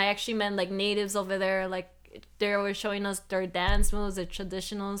Amazons, and I actually met like natives over there. Like they were showing us their dance moves, their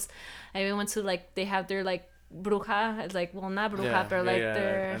traditionals. I even went to like they have their like bruja. It's like, well, not bruja, but like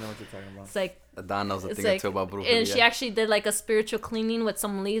their. I know what you're talking about. It's like. Don knows a It's thing or like, two about brujeria. and she actually did like a spiritual cleaning with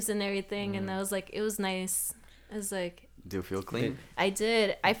some leaves and everything, and I was like, it was nice. It was like, Do you feel clean? I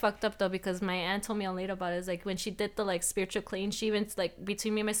did. I fucked up though because my aunt told me later about it. It's like when she did the like spiritual clean, she even like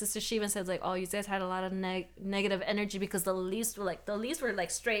between me and my sister, she even said like, oh, you guys had a lot of negative energy because the leaves were like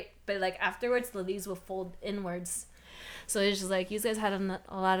straight, but like afterwards the leaves would fold inwards. So it's just like you guys had a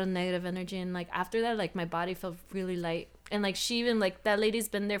lot of negative energy, and like after that, like my body felt really light. And like she even like that lady's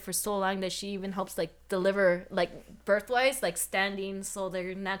been there for so long that she even helps like deliver like birthwise like standing, so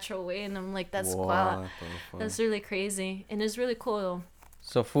their natural way. And I'm like, that's wow, that's really crazy, and it's really cool though.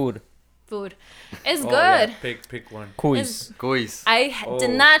 So food. It's good. Yeah, pick one. Cuis. Guis.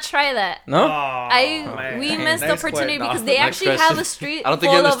 Did not try that. No? We missed the Next opportunity que- because no, they next actually have question. a street I don't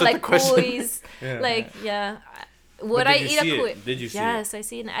think you full of understood the like question. cuis. Yeah. Like yeah. Would But I did eat you a see cuy? it? Did you see Yes, I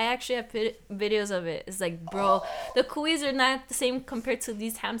see it. And I actually have videos of it. It's like, bro, the cuis are not the same compared to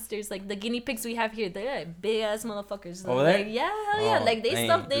these hamsters. Like the guinea pigs we have here, they're like big ass motherfuckers. Over like, there? yeah, hell yeah. Oh, Like they dang.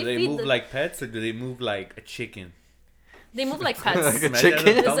 stuff. They Do they feed move the, like pets or do they move like a chicken? They move like pets. Like a Imagine chicken.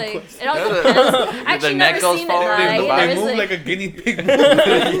 a It's dumb like, question. it all depends. I actually The never neck goes seen it. forward. Like, They They there's, move like, like a guinea pig.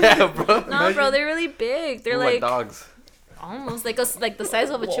 Yeah, bro. no, bro, they're really big. They're Move like dogs. almost like like the size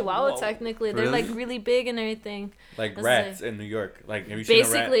of a chihuahua. Technically, they're Really? like really big and everything. Like That's rats in New York. Like, have you seen a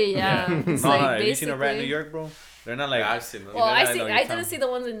rat? Basically, yeah. It's No, like have you seen a rat in New basically- York, bro? They're not like. Yeah, I've seen them. Well, I know see. you're I didn't telling see the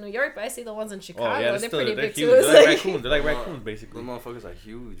ones in New York, but I see the ones in Chicago. Oh yeah, they're pretty they're big huge. too. It's They're like like, raccoons. They're like raccoons, basically. The motherfuckers are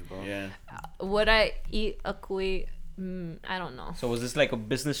huge, bro. Yeah. would I eat a cuy? I don't know. So was this like a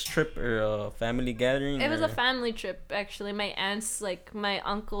business trip or a family gathering? It was or- a family trip actually. My aunt's like my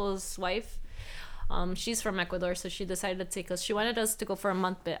uncle's wife. She's from Ecuador, so she decided to take us. She wanted us to go for a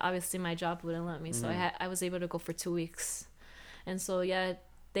month, but obviously my job wouldn't let me, so I was able to go for 2 weeks. And so yeah,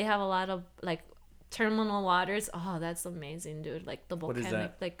 they have a lot of like terminal waters. Oh, that's amazing, dude! Like the What is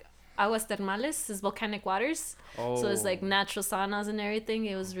volcanic, that? like aguas termales is volcanic waters. Oh. So it's like natural saunas and everything.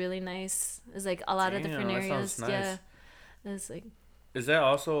 It was really nice. It's like a lot of different Damn, that areas. sounds nice. Yeah, it's like. Is that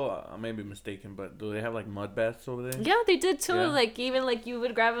also? I may be mistaken, but do they have like mud baths over there? Yeah, they did too. Yeah. Like even like you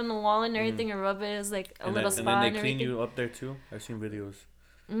would grab on the wall and everything and rub it as like a And little then, spa and and then they clean everything. you up there too. I've seen videos.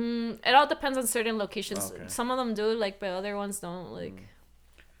 It all depends on certain locations. Okay. Some of them do, like, but other ones don't. Like,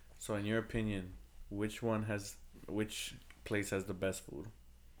 So, in your opinion, which place has the best food?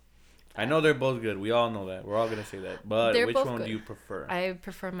 I know they're both good. We all know that. We're all gonna say that. But They're which both one good. do you prefer? I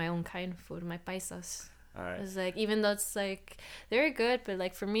prefer my own kind of food, my paisas. All right. It's like even though it's like they're good, but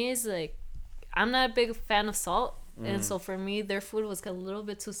like for me, it's like I'm not a big fan of salt, and so for me, their food was a little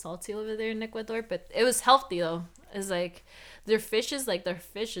bit too salty over there in Ecuador. But it was healthy though. It's like their fish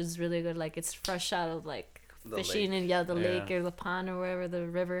is really good. Like it's fresh out of like The fishing lake. and the lake or the pond or wherever, the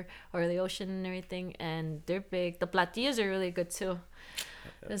river or the ocean and everything, and they're big. The platillos are really good too.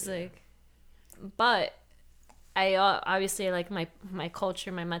 It's like, but I obviously like my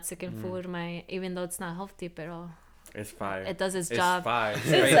culture, my Mexican food, even though it's not healthy, but It's fire. it does its It's job. fire.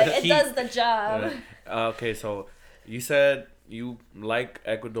 It's like it does the job. Okay, so you said you like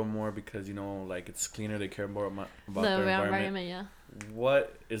Ecuador more because like it's cleaner. They care more about The their environment. environment, yeah.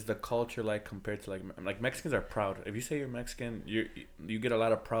 What is the culture like compared to like Mexicans are proud. If you say you're Mexican, you get a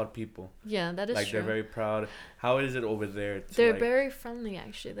lot of proud people. Yeah, that is Like true. they're very proud. How is it over there? They're very friendly,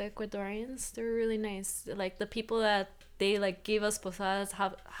 actually. The Ecuadorians, they're really nice. Like the people that they like gave us posadas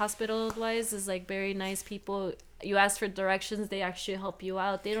hospital wise is like very nice people. You ask for directions, they actually help you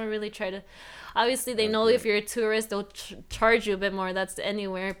out. They don't really try to. Obviously, they know if you're a tourist, they'll charge you a bit more. That's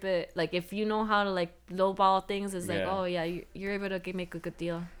anywhere, but like if you know how to like lowball things, it's like Yeah. oh yeah, you're able to make a good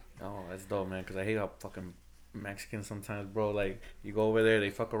deal. Oh, that's dope, man. Because I hate how fucking Mexicans sometimes, bro. Like you go over there,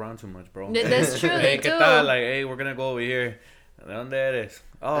 they fuck around too much, bro. That's true. Hey, They ¿qué do. tal? Like, hey, we're gonna go over here. ¿De dónde eres?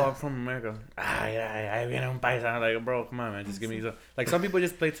 Oh, I'm from America. Ay, ahí viene un paisa. Like, bro, come on, man. Just give me some. Like, some people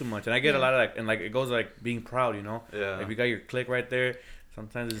just play too much. And I get a lot of, like, and, like, it goes, like, being proud, you know? Yeah. If you got your click right there,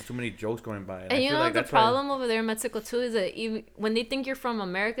 sometimes there's too many jokes going by. And I you feel know like the that's why- problem over there in Mexico too is that even when they think you're from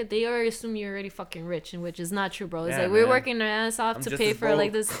America, they already assume you're already fucking rich, and which is not true, bro. It's Yeah, like we're man. working our ass off I'm to just pay as for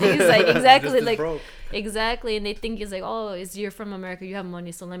like broke. this. It's like Just exactly as like broke. exactly, and they think it's like oh, it's you're from America, you have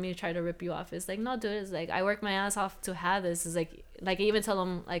money, so let me try to rip you off. It's like no, dude. It's like I work my ass off to have this. It's like I even tell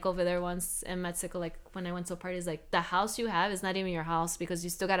them like over there once in Mexico, like when I went to a party, it's like the house you have is not even your house because you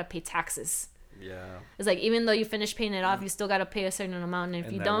still gotta pay taxes. Yeah. It's like even though you finish paying it off, you still gotta pay a certain amount, and if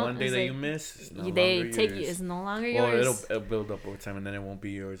And you that don't, one day it's that like, you miss, it's no they longer take yours. you. It's no longer Well, yours. it'll build up over time, and then it won't be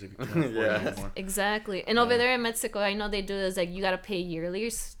yours if you can't afford Yeah. it anymore. Exactly. And over there in Mexico, I know they do this like you gotta pay yearly,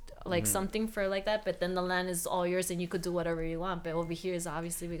 like Mm-hmm. something for like that. But then the land is all yours, and you could do whatever you want. But over here is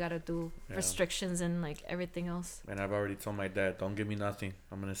obviously we gotta do Yeah. restrictions and like everything else. And I've already told my dad, don't give me nothing.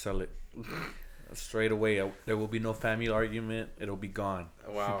 I'm gonna sell it straight away. There will be no family argument. It'll be gone.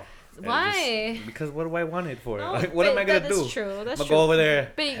 Wow. And Why? because what do I want it for? No, Like, what am I gonna that do? is true. That's I'm gonna true. go over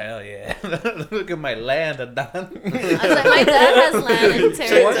there. But- Hell yeah! Look at my land, Don. I was like, my dad has land and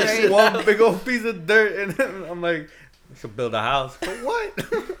territory. one big old piece of dirt, and then I'm like, I should build a house. But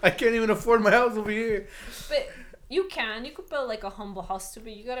what? I can't even afford my house over here. But you could build like a humble house too,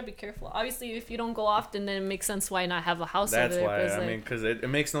 but you gotta be careful. Obviously, if you don't go often, then it makes sense why not have a house That's over there. why. But it's I like, mean, because it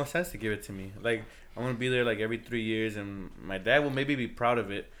makes no sense to give it to me. Like, I'm gonna be there like every 3 years, and my dad will maybe be proud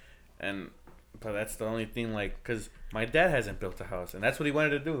of it, but that's the only thing. Like, because my dad hasn't built a house, and that's what he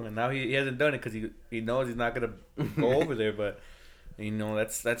wanted to do, and now he hasn't done it because he knows he's not gonna go over there. But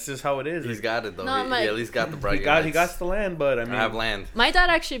that's just how it is. He's got it though. No, He at least got the bright. He got the land, but I mean, I have land. my dad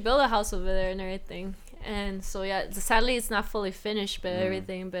actually built a house over there and everything. And so yeah, sadly it's not fully finished, but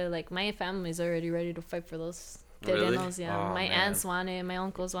everything. But like my family's already ready to fight for those Really? terrenos. Yeah, Oh, my man. aunts want it, my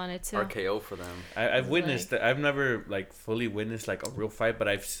uncles want it too. RKO for them. I've It's witnessed that. I've never like fully witnessed like a real fight, but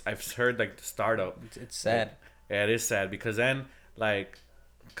I've heard like the startup. It's sad. Yeah, it is sad because then like,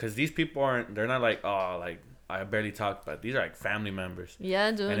 cause these people they're not like, oh, like I barely talk, but these are like family members.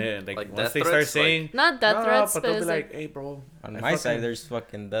 Yeah, dude. And then, like once death they threats? start saying, Not death threats, but but they'll be it's like, hey, bro. On I my side, fucking- there's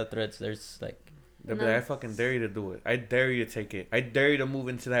fucking death threats. There's like, They'll be like, I fucking dare you to do it. I dare you to take it. I dare you to move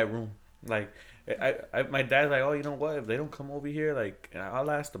into that room. Like, my dad's like, oh, you know what? If they don't come over here, like, I'll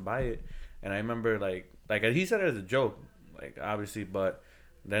ask to buy it. And I remember, like he said it as a joke, like, obviously, but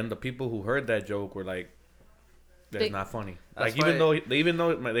then the people who heard that joke were like, that's not funny. That's Like, even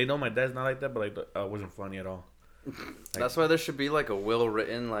though they know my dad's not like that, but like, it wasn't funny at all. That's why there should be like a will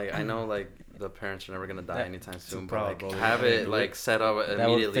written. Like I know, like the parents are never gonna die anytime soon, but like have it like set up immediately. that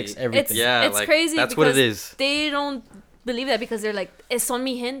would fix everything. It's like, crazy. That's what it is. They don't believe that because they're like, "Es son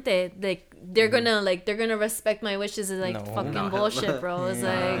mi gente." Like they're gonna respect my wishes. Is like fucking bullshit, bro. It's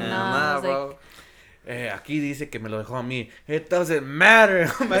like nah, it's bro. like, Aquí dice que me lo dejó a mí. It doesn't matter.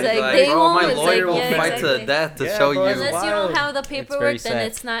 like, they bro, won't. my It's lawyer like, will yeah, fight exactly. to death to Yeah, show bro, you. Unless you don't have the paperwork, very then sad.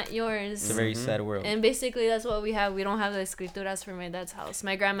 it's not yours. It's a very sad world. And basically, that's what we have. We don't have the escrituras for my dad's house.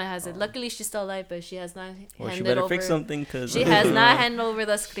 My grandma has it. Luckily, she's still alive, but she has not Well, she handed better over. fix something, cause She has not handed over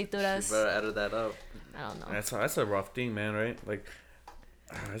the escrituras. Better edit that up. I don't know. That's a rough thing, man. Right? Like,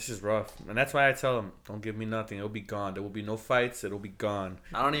 it's just rough, and that's why I tell them, don't give me nothing. It'll be gone. There will be no fights. It'll be gone.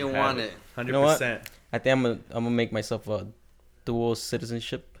 I don't even want it. 100%. You know what? I think I'm gonna make myself a dual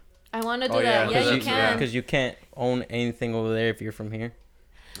citizenship. I want to do Oh, yeah, that. Yeah, you you- can. Because you can't own anything over there if you're from here.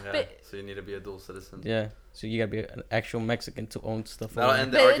 Yeah. But- So you need to be a dual citizen. Yeah. So you gotta be an actual Mexican to own stuff. That'll over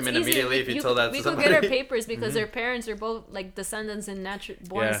end there. the But argument it's easy. immediately if you tell that to we could somebody. get our papers because their parents are both like descendants and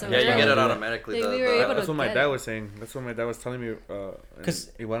born. Yeah. So Yeah, you we're- get it Yeah. automatically. Like, we were able That's to what my get dad it. was saying. That's what my dad was telling me.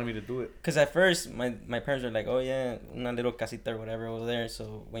 'Cause- he wanted me to do it. Because at first, my parents were like, oh, yeah, una little casita or whatever over there.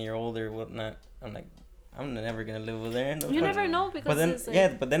 So when you're older, whatnot, I'm like, I'm never going to live over there. No You fuck. never know because But then, it's, like,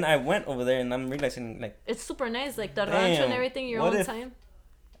 yeah, but then I went over there and I'm realizing, like, it's super nice, like the rancho and Damn, everything, your what own if- time.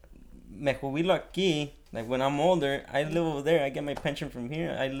 me jubilo aquí. Like, when I'm older, I live over there. I get my pension from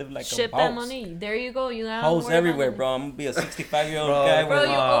here. I live like Ship a that boss. money. There you go. You know. House everywhere, bro. I'm going to be a 65-year-old Bro, guy. Bro, with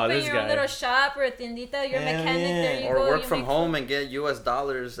you Oh, open this your own guy. little shop or a tiendita. You're a Hell mechanic. There you Or go. work you from make home and get U.S.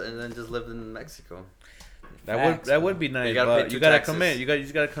 dollars and then just live in Mexico. Facts, That would be nice, You gotta pay but two you gotta taxes. commit. You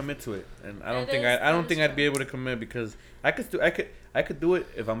just gotta commit to it, and I don't It think is- I don't it think is I'd be able to commit because I could do it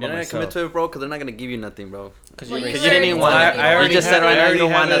if I'm by You're not gonna myself. commit to it, bro, because they're not gonna give you nothing, bro. Because Well, you're you Because you didn't even want already- it. I already You just said have- right now I you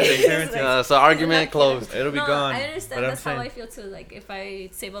don't want already nothing. have it. So argument closed. It'll be No, gone. I understand. But I'm That's how saying- I feel too. Like if I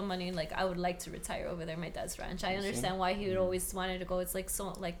save up money, like I would like to retire over there, my dad's ranch. I understand why he would always wanted to go. It's like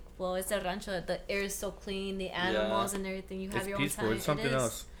so, like well, it's a rancho. The air is so clean, the animals and everything. You have It's your peaceful. own time. It's something It is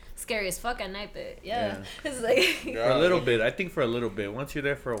else. Scary as fuck at night, but yeah, it's like. For a little bit, I think for a little bit. Once you're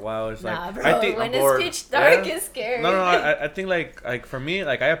there for a while, it's Nah, like bro. I think When I'm bored. it's pitch dark, Yeah. it's scary. no. I think like for me,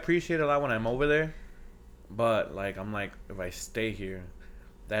 like I appreciate a lot when I'm over there, but like I'm like if I stay here,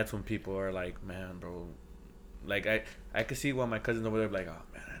 that's when people are like, man, bro, like I could see why my cousins over there be like, oh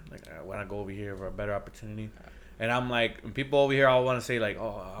man, like I want to go over here for a better opportunity, and I'm like, people over here all want to say like,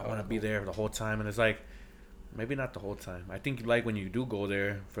 oh, I want to be there the whole time, and it's like. Maybe not the whole time. I think like when you do go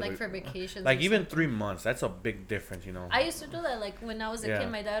there like for vacations. like or even something. 3 months. That's a big difference, you know. I used to do that. Like when I was a Yeah. kid,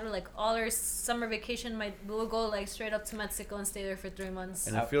 my dad would like all our summer vacation. We would go like straight up to Mexico and stay there for 3 months.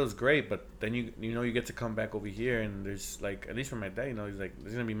 And it feels great, but then you know you get to come back over here, and there's like at least for my dad, you know, he's like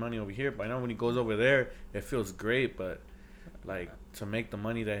there's gonna be money over here. But I know when he goes over there, it feels great, but like to make the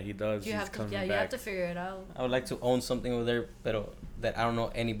money that he does, You he's have to, coming yeah, back. you have to figure it out. I would like to own something over there, but that I don't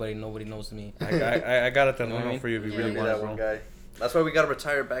know anybody. Nobody knows me. I got it You know what I mean? for you if you Yeah. really Be want that it, one bro. guy. That's why we gotta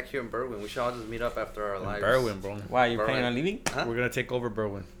retire back here in Berwyn. We should all just meet up after our In lives. Berwyn, bro. Why, you're Berwyn. planning on leaving? Huh? We're gonna take over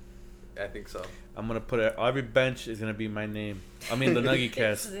Berwyn. I think so. I'm gonna put it. Every bench is gonna be my name. I mean the Nuggy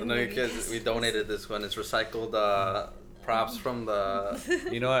Cast. It's- The Nugget Kids, we donated this one. It's recycled props from the.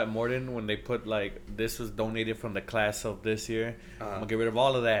 You know at Morden when they put like this was donated from the class of this year. I'm Uh, gonna get rid of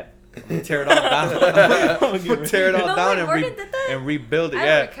all of that. I'm gonna tear it all down. I'm gonna tear it all No, down wait, Morden did that? and rebuild it. I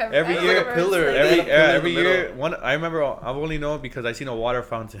Yeah, remember- every I year, remember pillar, it's every- like- every in the year. middle. One I remember. I've only known because I seen a water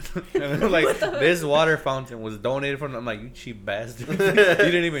fountain. And like this water fountain was donated from. I'm like, you cheap bastard. You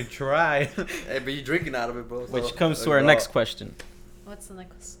didn't even try. Hey, but you drinking out of it, bro. Which so- comes to our next question. What's the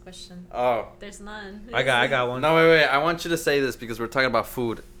next question? Oh. There's none. I got one. No, wait. I want you to say this because we're talking about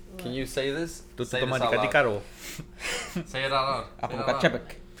food. Can What? you say this? Tu Say this toma out loud. ticaro. Say it out loud. Say it out loud. Apocachepec.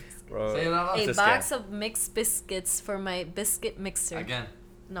 Bro. Say it out loud. A this box guy? of mixed biscuits for my biscuit mixer. Again.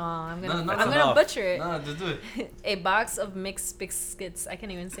 No, I'm No, gonna no, I'm that's gonna enough. butcher it. No, just do it. A box of mixed biscuits. I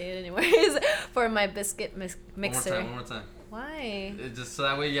can't even say it anyways. For my biscuit mixer. One more time. Why? It just so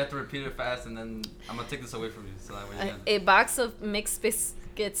that way you have to repeat it fast, and then I'm gonna take this away from you. So that way you can. A box of mixed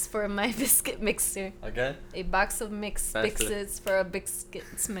biscuits for my biscuit mixer. Okay. A box of mixed Faster. biscuits for a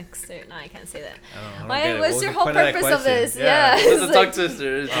biscuits mixer. No, I can't say that. I don't Why? get it. What's What your was whole the point of that purpose of question? this? Yeah. This is it's a tongue like-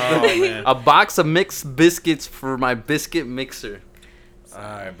 twister. Oh man. A box of mixed biscuits for my biscuit mixer. All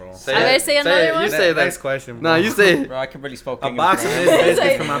right, bro. Say I better it. say another it. one? You say that. Next question. No, you say it. Bro, I can barely spell. A box of English, mixed bro. biscuits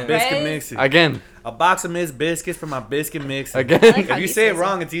Like, for my biscuit right? mixer. Again. A box of mixed biscuits for my biscuit mixer. Again. I like how If you you say it say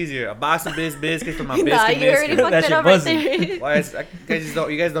wrong, it's easier. A box of mixed biscuits for my Nah, biscuit you already mixer. fucked That it shit up right buzzing. there. Why is,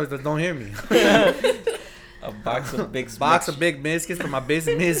 you guys don't hear me. A box of big. Box of big biscuits for my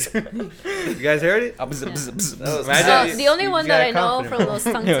biscuit mixer. You guys heard it? was- Imagine The only you one got that I know confident. from those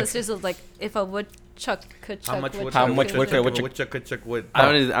tongue twisters was like, if a woodchuck could chuck. How much wood? How much wood could- woodchuck wood?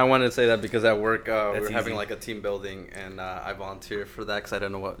 I wanted to say that because at work we That's were having easy. like a team building and I volunteered for that because I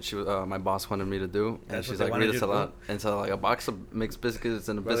didn't know what my boss wanted me to do and That's she's what they like wanted read you this to aloud and so like a box of mixed biscuits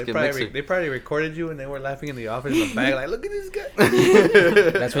and a Bro, biscuit mixer. they probably recorded you and they were laughing in the office in the back like, look at this guy.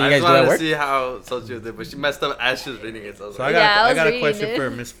 That's what I you guys just do wanted at to work? see how Xochilt did, but she messed up as she was reading it. So I was So like, Yeah, I I was got a reading question it.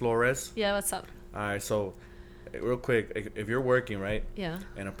 for Miss Flores. Yeah, what's up? All right, so real quick, if you're working, right, Yeah.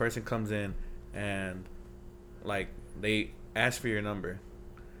 and a person comes in and like they ask for your number,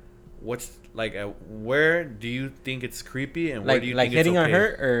 what's like where do you think it's creepy and where Like do you like think hitting it's on okay?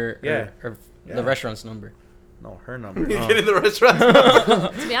 her Yeah. or Yeah. the restaurant's number. No, her number. you Oh. get in the restaurant.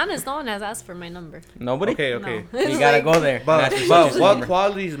 To be honest, no one has asked for my number. Nobody. Okay, okay. No. You It's gotta like- go there. But, and ask for but Xochitl's what number.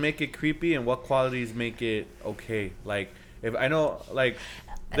 qualities make it creepy and what qualities make it okay? Like if I know like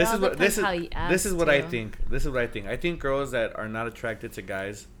It this all is what depends this is how you this is ask, what I too. think. This is what I think. I think girls that are not attracted to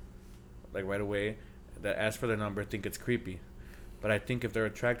guys like right away that ask for their number think it's creepy. But I think if they're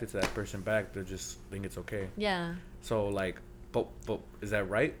attracted to that person back, they just think it's okay. Yeah. So like but is that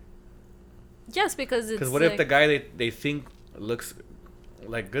right? Yes, because it's. Because what if the guy they think looks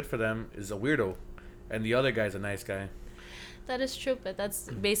like good for them is a weirdo and the other guy's a nice guy? That is true, but that's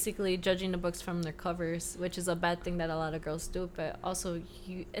basically judging the books from their covers, which is a bad thing that a lot of girls do. But also,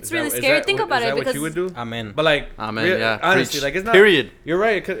 it's Is really that- is scary. that Think what- about is it that because what you would do? Amen. But like, Amen, real- honestly, Preach. like it's not. Period. You're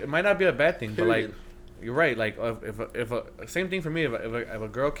right. It might not be a bad thing, but like, Period. you're right. Like, if a same thing for me. If a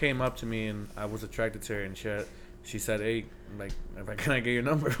girl came up to me and I was attracted to her and she said, "Hey, like, can I get your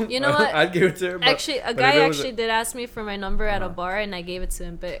number?" You know what? I'd give it to her. But, actually, a but guy if it was actually did ask me for my number at a Uh-huh. bar, and I gave it to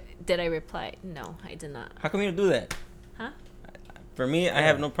him. But did I reply? No, I did not. How come you don't do that? Huh? For me, I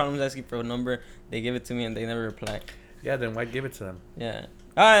have no problems asking for a number. They give it to me and they never reply. yeah, then why give it to them? Yeah.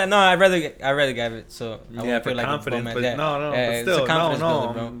 No, I'd rather give it so I Yeah, won't for feel like confidence. a bum But ass. no, Yeah, but it's a still, confidence no.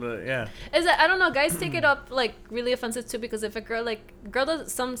 builder, bro. But yeah. Is that I don't know. Guys take it up like really offensive too because if a girl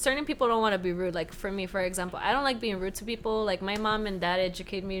does some certain people don't want to be rude. Like for me, for example, I don't like being rude to people. Like my mom and dad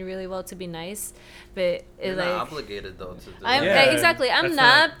educated me really well to be nice, but You're it's not like obligated though to do I'm that. Yeah, exactly. I'm that's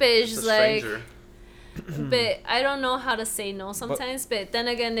not, not- but It's it's a like. stranger. But I don't know how to say no sometimes. But then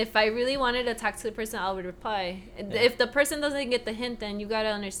again, if I really wanted to talk to the person, I would reply. Yeah. If the person doesn't get the hint, then you gotta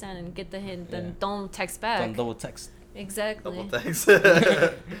understand and get the hint. Yeah. Then don't text back. Don't double text. Exactly. Double thanks.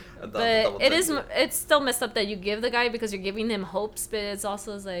 But it's still messed up that you give the guy because you're giving him hopes. But it's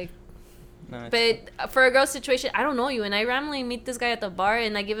also like. Nah, But for a girl situation, I don't know you, and I randomly meet this guy at the bar,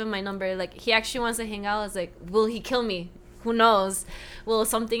 and I give him my number. Like he actually wants to hang out. It's like, will he kill me? Who knows? Will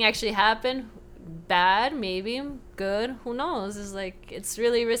something actually happen? Bad, maybe. Good, who knows? It's like it's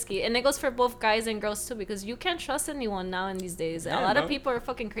really risky, and it goes for both guys and girls too, because you can't trust anyone now in these days. Yeah, a lot bro. of people are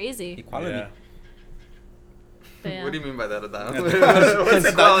fucking crazy. equality. Yeah. But, yeah. What do you mean by that, Adán? Because- What's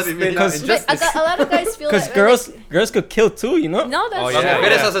equality mean? because- But a lot of guys feel Because that, girls could kill too, you know. No, that's Oh, Las yeah, true.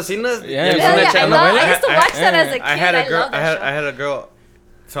 mujeres yeah. asesinas. Yeah, ¿Ya viste Yeah, la yeah, I, chava? love, I used to watch that as a kid. I had a girl. love that show. I had a girl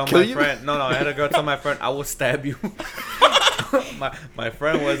tell Kill my you? friend. No, I had a girl tell my friend, "I will stab you." my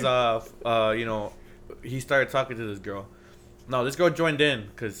friend was he started talking to this girl. No, this girl joined in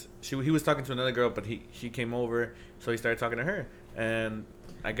because he was talking to another girl, but she came over, so he started talking to her, and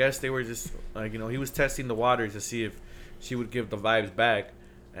I guess they were just like he was testing the waters to see if she would give the vibes back,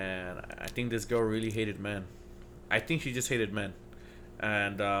 and I think this girl really hated men. I think she just hated men,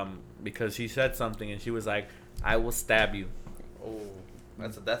 and because he said something and she was like, "I will stab you." Oh,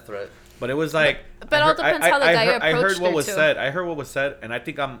 that's a death threat. But it was like, But it all depends how the guy I heard approached what her, was too. said. I heard what was said, and I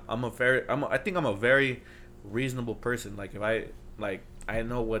think I'm a very reasonable person. Like if I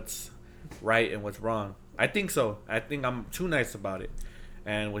know what's right and what's wrong. I think so. I think I'm too nice about it.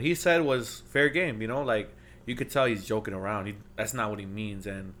 And what he said was fair game. Like you could tell he's joking around. That's not what he means,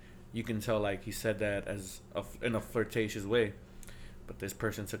 and you can tell like he said that in a flirtatious way. But this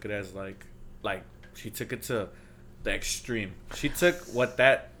person took it as like she took it to the extreme. She took what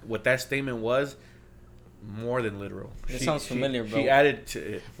that statement was more than literal. It sounds familiar, bro. She added to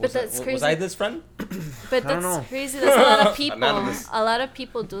it. But that's crazy. Was I this friend? But I don't know. that's crazy. That's a lot of people. Anonymous. A lot of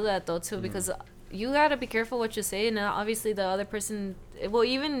people do that though too, because you gotta be careful what you say, and obviously the other person. Well,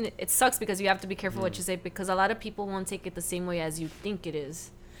 even it sucks because you have to be careful what you say, because a lot of people won't take it the same way as you think it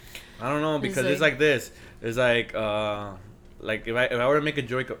is. I don't know, because it's like this. It's like if I were to make a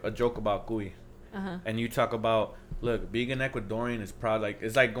joke about cuy, and you talk about, look, being an Ecuadorian is proud. Like,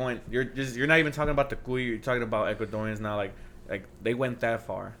 it's like going. You're not even talking about the cuy. You're talking about Ecuadorians now. Like they went that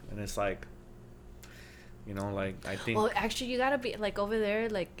far, and it's like, you know, like I think. Well, actually, you gotta be like over there.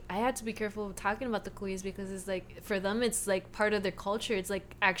 Like, I had to be careful talking about the cuys, because it's like for them, it's like part of their culture. It's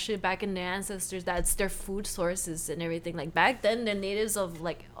like actually back in their ancestors, that's their food sources and everything. Like back then, the natives of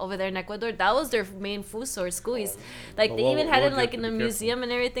like over there in Ecuador, that was their main food source, cuys. Like they even had it like in the museum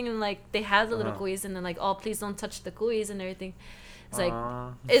and everything, and like they had the little cuys, and then like, oh, please don't touch the cuys and everything. It's like,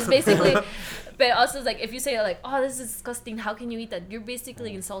 it's basically, but also it's like, if you say like, oh, this is disgusting, how can you eat that? You're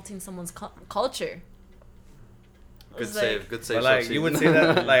basically insulting someone's culture. Good save. But like, you would say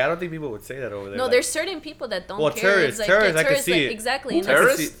that. Like, I don't think people would say that over there. No, like, there's certain people that don't care. Tourists, Like, tourists, I can tourists, see like, it. exactly. And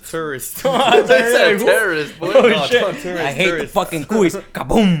Tourists. They said terrorist, boy. Oh, No, shit. tourists, I hate tourists. the fucking cuys.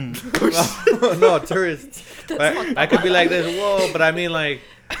 Kaboom! No, tourists. I could be like this. Whoa, but I mean, like,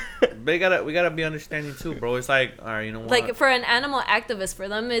 we gotta be understanding too, bro. It's like, all right, you know what? Like for an animal activist, for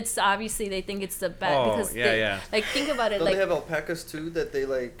them, it's obviously they think it's the bad because like think about it. Don't like they have alpacas too that they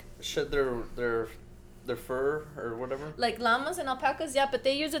like shed their fur or whatever? Like llamas and alpacas, yeah, but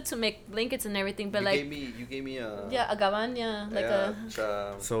they use it to make blankets and everything. But you gave me a a gabanya,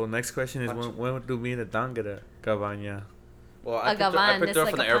 like So next question is when do me and the Dan get a cabana? Well, I picked her up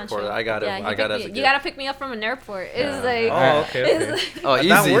from the airport. I got it. Yeah, I got it as a gift. You gotta pick me up from an airport. It's like okay. Oh, easy.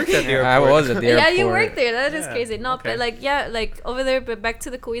 That worked at the airport. I was at the airport. Yeah, you worked there. That is crazy. No, okay. but like like over there, but back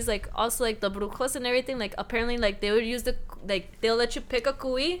to the cuys, like also like the brujos and everything. Like apparently, like they would use they'll let you pick a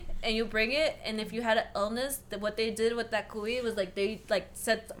cuy and you bring it, and if you had an illness, what they did with that cuy was like they like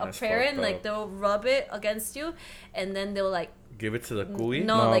set a prayer and like they'll rub it against you, and then they'll like give it to the cuy.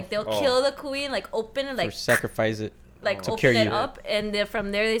 No, like they'll kill the cuy and like open it, like or sacrifice it. Like open it up, and then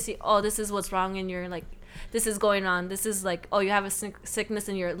from there they see, oh, this is what's wrong in your, like, this is going on. This is like, oh, you have a sickness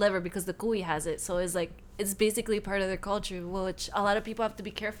in your liver because the cuy has it. So it's like, it's basically part of their culture, which a lot of people have to be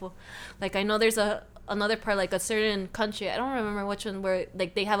careful. Like, I know there's another part, like a certain country, I don't remember which one, where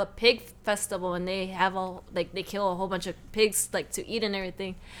like they have a pig festival and they have they kill a whole bunch of pigs like to eat and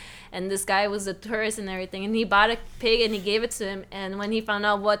everything. And this guy was a tourist and everything, and he bought a pig and he gave it to him. And when he found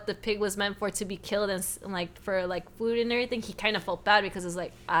out what the pig was meant for, to be killed and like for like food and everything, he kind of felt bad because it's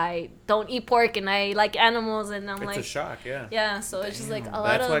like, I don't eat pork and I like animals, and I'm it's a shock, yeah. Yeah, so it's just like a lot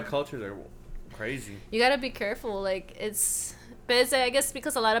That's of. why cultures are crazy. You gotta be careful, like but it's I guess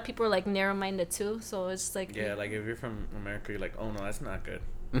because a lot of people are like narrow-minded too, so it's like. Yeah, like if you're from America, you're like, oh no, that's not good.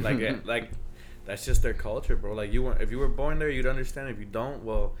 Like that's just their culture, bro. Like if you were born there, you'd understand. If you don't,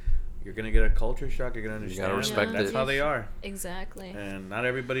 well, you're gonna get a culture shock. You're gonna understand. You gotta respect That's it. how they are. Exactly. And not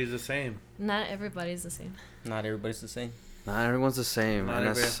everybody's the same. Not everybody's the same. Not everybody's the same. Not everyone's the same. Not And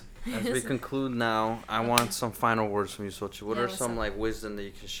every- as we conclude now, I want some final words from you, Xochitl. What Yeah, are what's some up? like wisdom that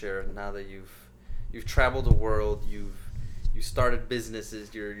you can share now that you've traveled the world, you started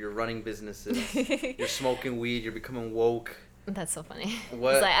businesses, you're running businesses, you're smoking weed, you're becoming woke. That's so funny.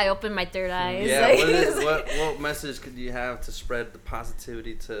 What- It's like I opened my third eye. It's Yeah, like, what message could you have to spread the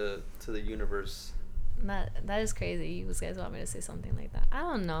positivity to the universe? That is crazy. You guys want me to say something like that? I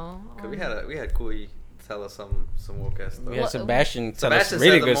don't know. 'Cause we had Kui tell us some woke ass stuff. We had What- Sebastian tell us Sebastian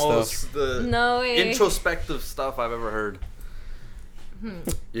really said good the most stuff. the No way. introspective stuff I've ever heard.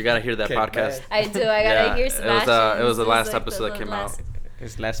 You gotta hear that Okay, podcast. I do. I gotta Yeah, hear it was, Sebastian. it was the last like episode that came out.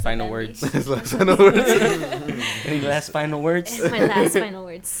 His last final words. His last final words. Any last final words? My last final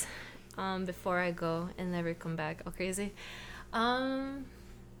words. Before I go and never come back. Oh, crazy. I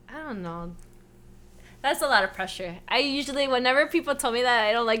don't know. That's a lot of pressure. I usually, whenever people tell me that,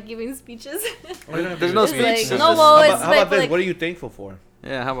 I don't like giving speeches. There's no It's speech. like, it's no, just- well, How it's about, how about this? like, What are you thankful for?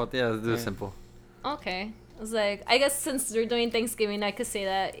 Yeah, how about let's do it simple. okay. It's like, I guess since we're doing Thanksgiving, I could say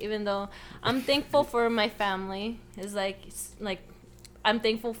that, even though I'm thankful for my family. It's like I'm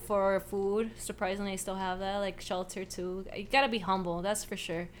thankful for food. Surprisingly, I still have that. Like shelter too. You gotta be humble, that's for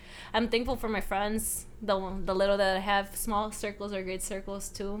sure. I'm thankful for my friends. The little that I have. Small circles are great circles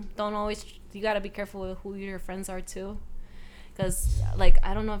too. You gotta be careful with who your friends are too. Because like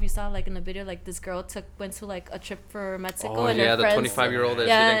I don't know if you saw like in the video, like this girl went to like a trip for Mexico, and yeah, her the friends, 25-year-old that she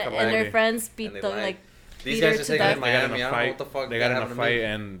yeah, didn't come and back. her friends beat And they the lied. like These beat her guys are to taking death. in Miami. I don't know what the fuck They got in a happened to fight me.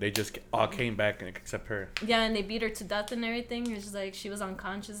 and they just all came back except her. Yeah, and they beat her to death and everything. It's just like she was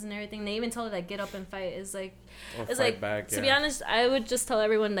unconscious and everything. They even told her like get up and fight. It's like Or it's fight like back, to be honest, I would just tell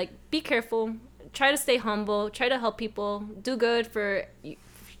everyone like be careful, try to stay humble, try to help people, do good for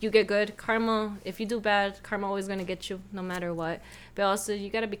you get good. Karma, if you do bad, karma always gonna get you no matter what. But also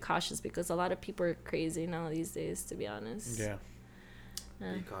you gotta be cautious because a lot of people are crazy now these days. To be honest. Yeah.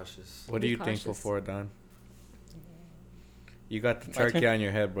 Be cautious. What are Be you thankful cautious. for, Don? You got the turkey on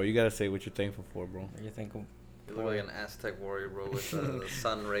your head, bro. You gotta say what you're thankful for, bro. What do you think? You look like an Aztec warrior, bro, with the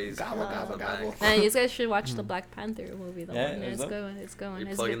sun rays. Gobble, coming gobble, from the back. gobble. Man, you guys should watch the Black Panther movie. The Yeah, one. is It's that- going. It's going. You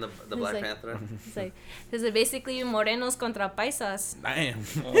It's plug in good. the It's Black like- Panther. It's like, because it's basically morenos contra paisas. Damn.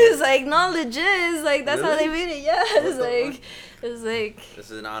 It's like not legit. It's like that's how they Really? made it. Yeah, What it's the like, it's like,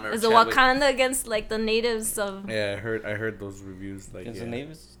 This is in honor it's of a Chadwick. Wakanda against like the natives of Yeah, I heard those reviews. Like, Against yeah. the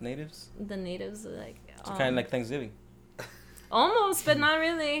natives? the natives. Like It's kind of like Thanksgiving. almost, but not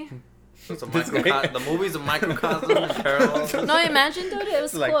really. So it's a the movie's a microcosm in parallel. No, imagine, dude. It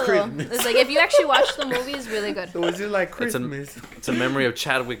was It's like cool. Though. Christmas. It's like if you actually watch the movie, it's really good. So is it like It's in- Christmas? It's a memory of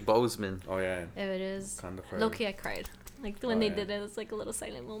Chadwick Boseman. Oh yeah. If it is, Kinda low key, I cried. Like when Oh, they yeah. did it, it's like a little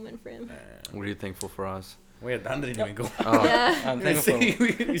silent moment for him. What are you thankful for, Oz? Wait, Dan didn't even go. Oh, Yeah. I'm Yeah, thankful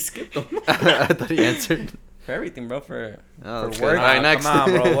see, we skipped them. I thought he answered. for everything, bro. For Oh, that's For good. work. All right, next. Come on,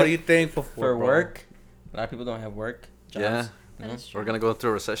 bro. What are you thankful for? for bro? work. A lot of people don't have work. Jobs, Yeah. you know? That is true. We're gonna go through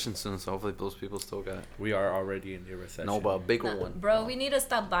a recession soon, so hopefully those people still got. We are already in the recession. No, but a bigger No, one. bro, we need to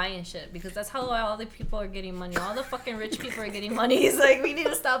stop buying shit because that's how all the people are getting money. All the fucking rich people are getting money. It's like we need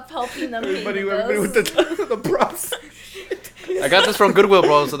to stop helping them. pay Everybody, the everybody with bills. the props. I got this from Goodwill,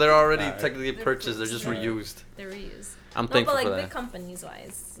 bro. So they're already Alright. technically purchased. They're just Alright. reused. They're reused. I'm No, thankful but like for big that. companies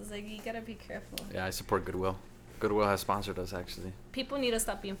wise, it's like you gotta be careful. Yeah, I support Goodwill. Goodwill has sponsored us actually. People need to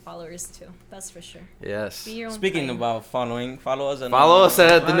stop being followers too. That's for sure. Yes. Be your own Speaking thing. about following, follow us. Follow us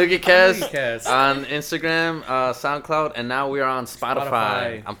at the Noogie Cast Cast. on Instagram, SoundCloud, and now we are on Spotify.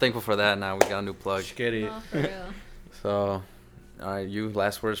 Spotify. I'm thankful for that. Now we got a new plug. Get it. No, for real. So, all right, you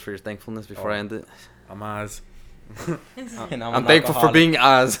last words for your thankfulness before I end it. I'm Oz. And I'm thankful for being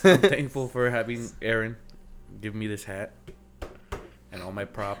Oz. Thankful for having Aaron give me this hat and all my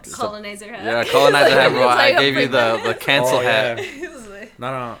props. Colonizer hat. Yeah, colonizer hat, bro. It's like I a gave you the cancel Oh, hat. yeah. It's like- No,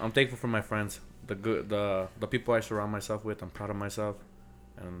 I'm thankful for my friends. The people I surround myself with. I'm proud of myself,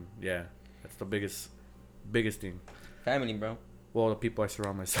 and yeah, that's the biggest thing. family, bro. Well, the people I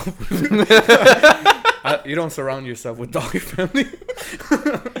surround myself with. You don't surround yourself with all your family.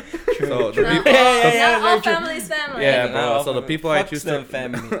 So the No, people, not all families family. yeah, Not bro. all So the family. people I Fuck choose them to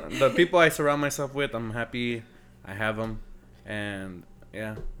family. the people I surround myself with, I'm happy I have them, and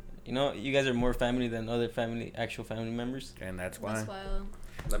yeah, You know, you guys are more family than other actual family members. and that's why. That's wild.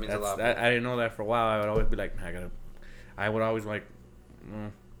 That means a That's, lot. that, I didn't know that for a while. I would always be like, I would always like,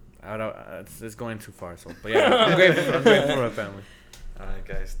 it's going too far. So, but yeah, I'm grateful for my family. All right,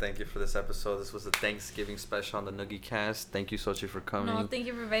 guys. Thank you for this episode. This was the Thanksgiving special on the Noogie Cast. Thank you, Xochilt, for coming. No, thank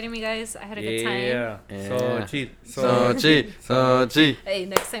you for inviting me, guys. I had a good time. Yeah. Yeah. So cheat. Hey,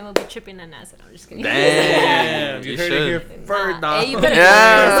 next time we'll be tripping on acid. I'm just kidding. Damn, You you heard it here should. first, Nah, dog. hey, you better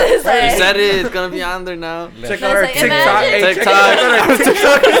Yeah, do this. It's you like- said it. It's gonna be on there now. Check No, out our it's like, TikTok. imagine- Hey, check out our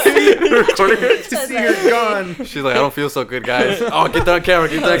TikTok. Recording her. It's See like- her gone. She's like, I don't feel so good, guys. Oh, get that on camera.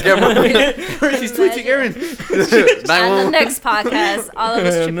 Get that on camera. She's twitching Aaron. On the next podcast, all of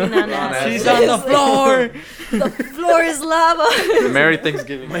us tripping on acid. She's on the floor. The floor is lava. Merry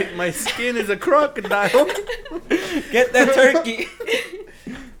Thanksgiving. My skin is a crocodile. Get that turkey.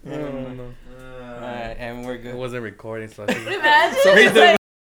 No. Alright, and we're It good. wasn't recording, so I think Imagine. Read it's the like-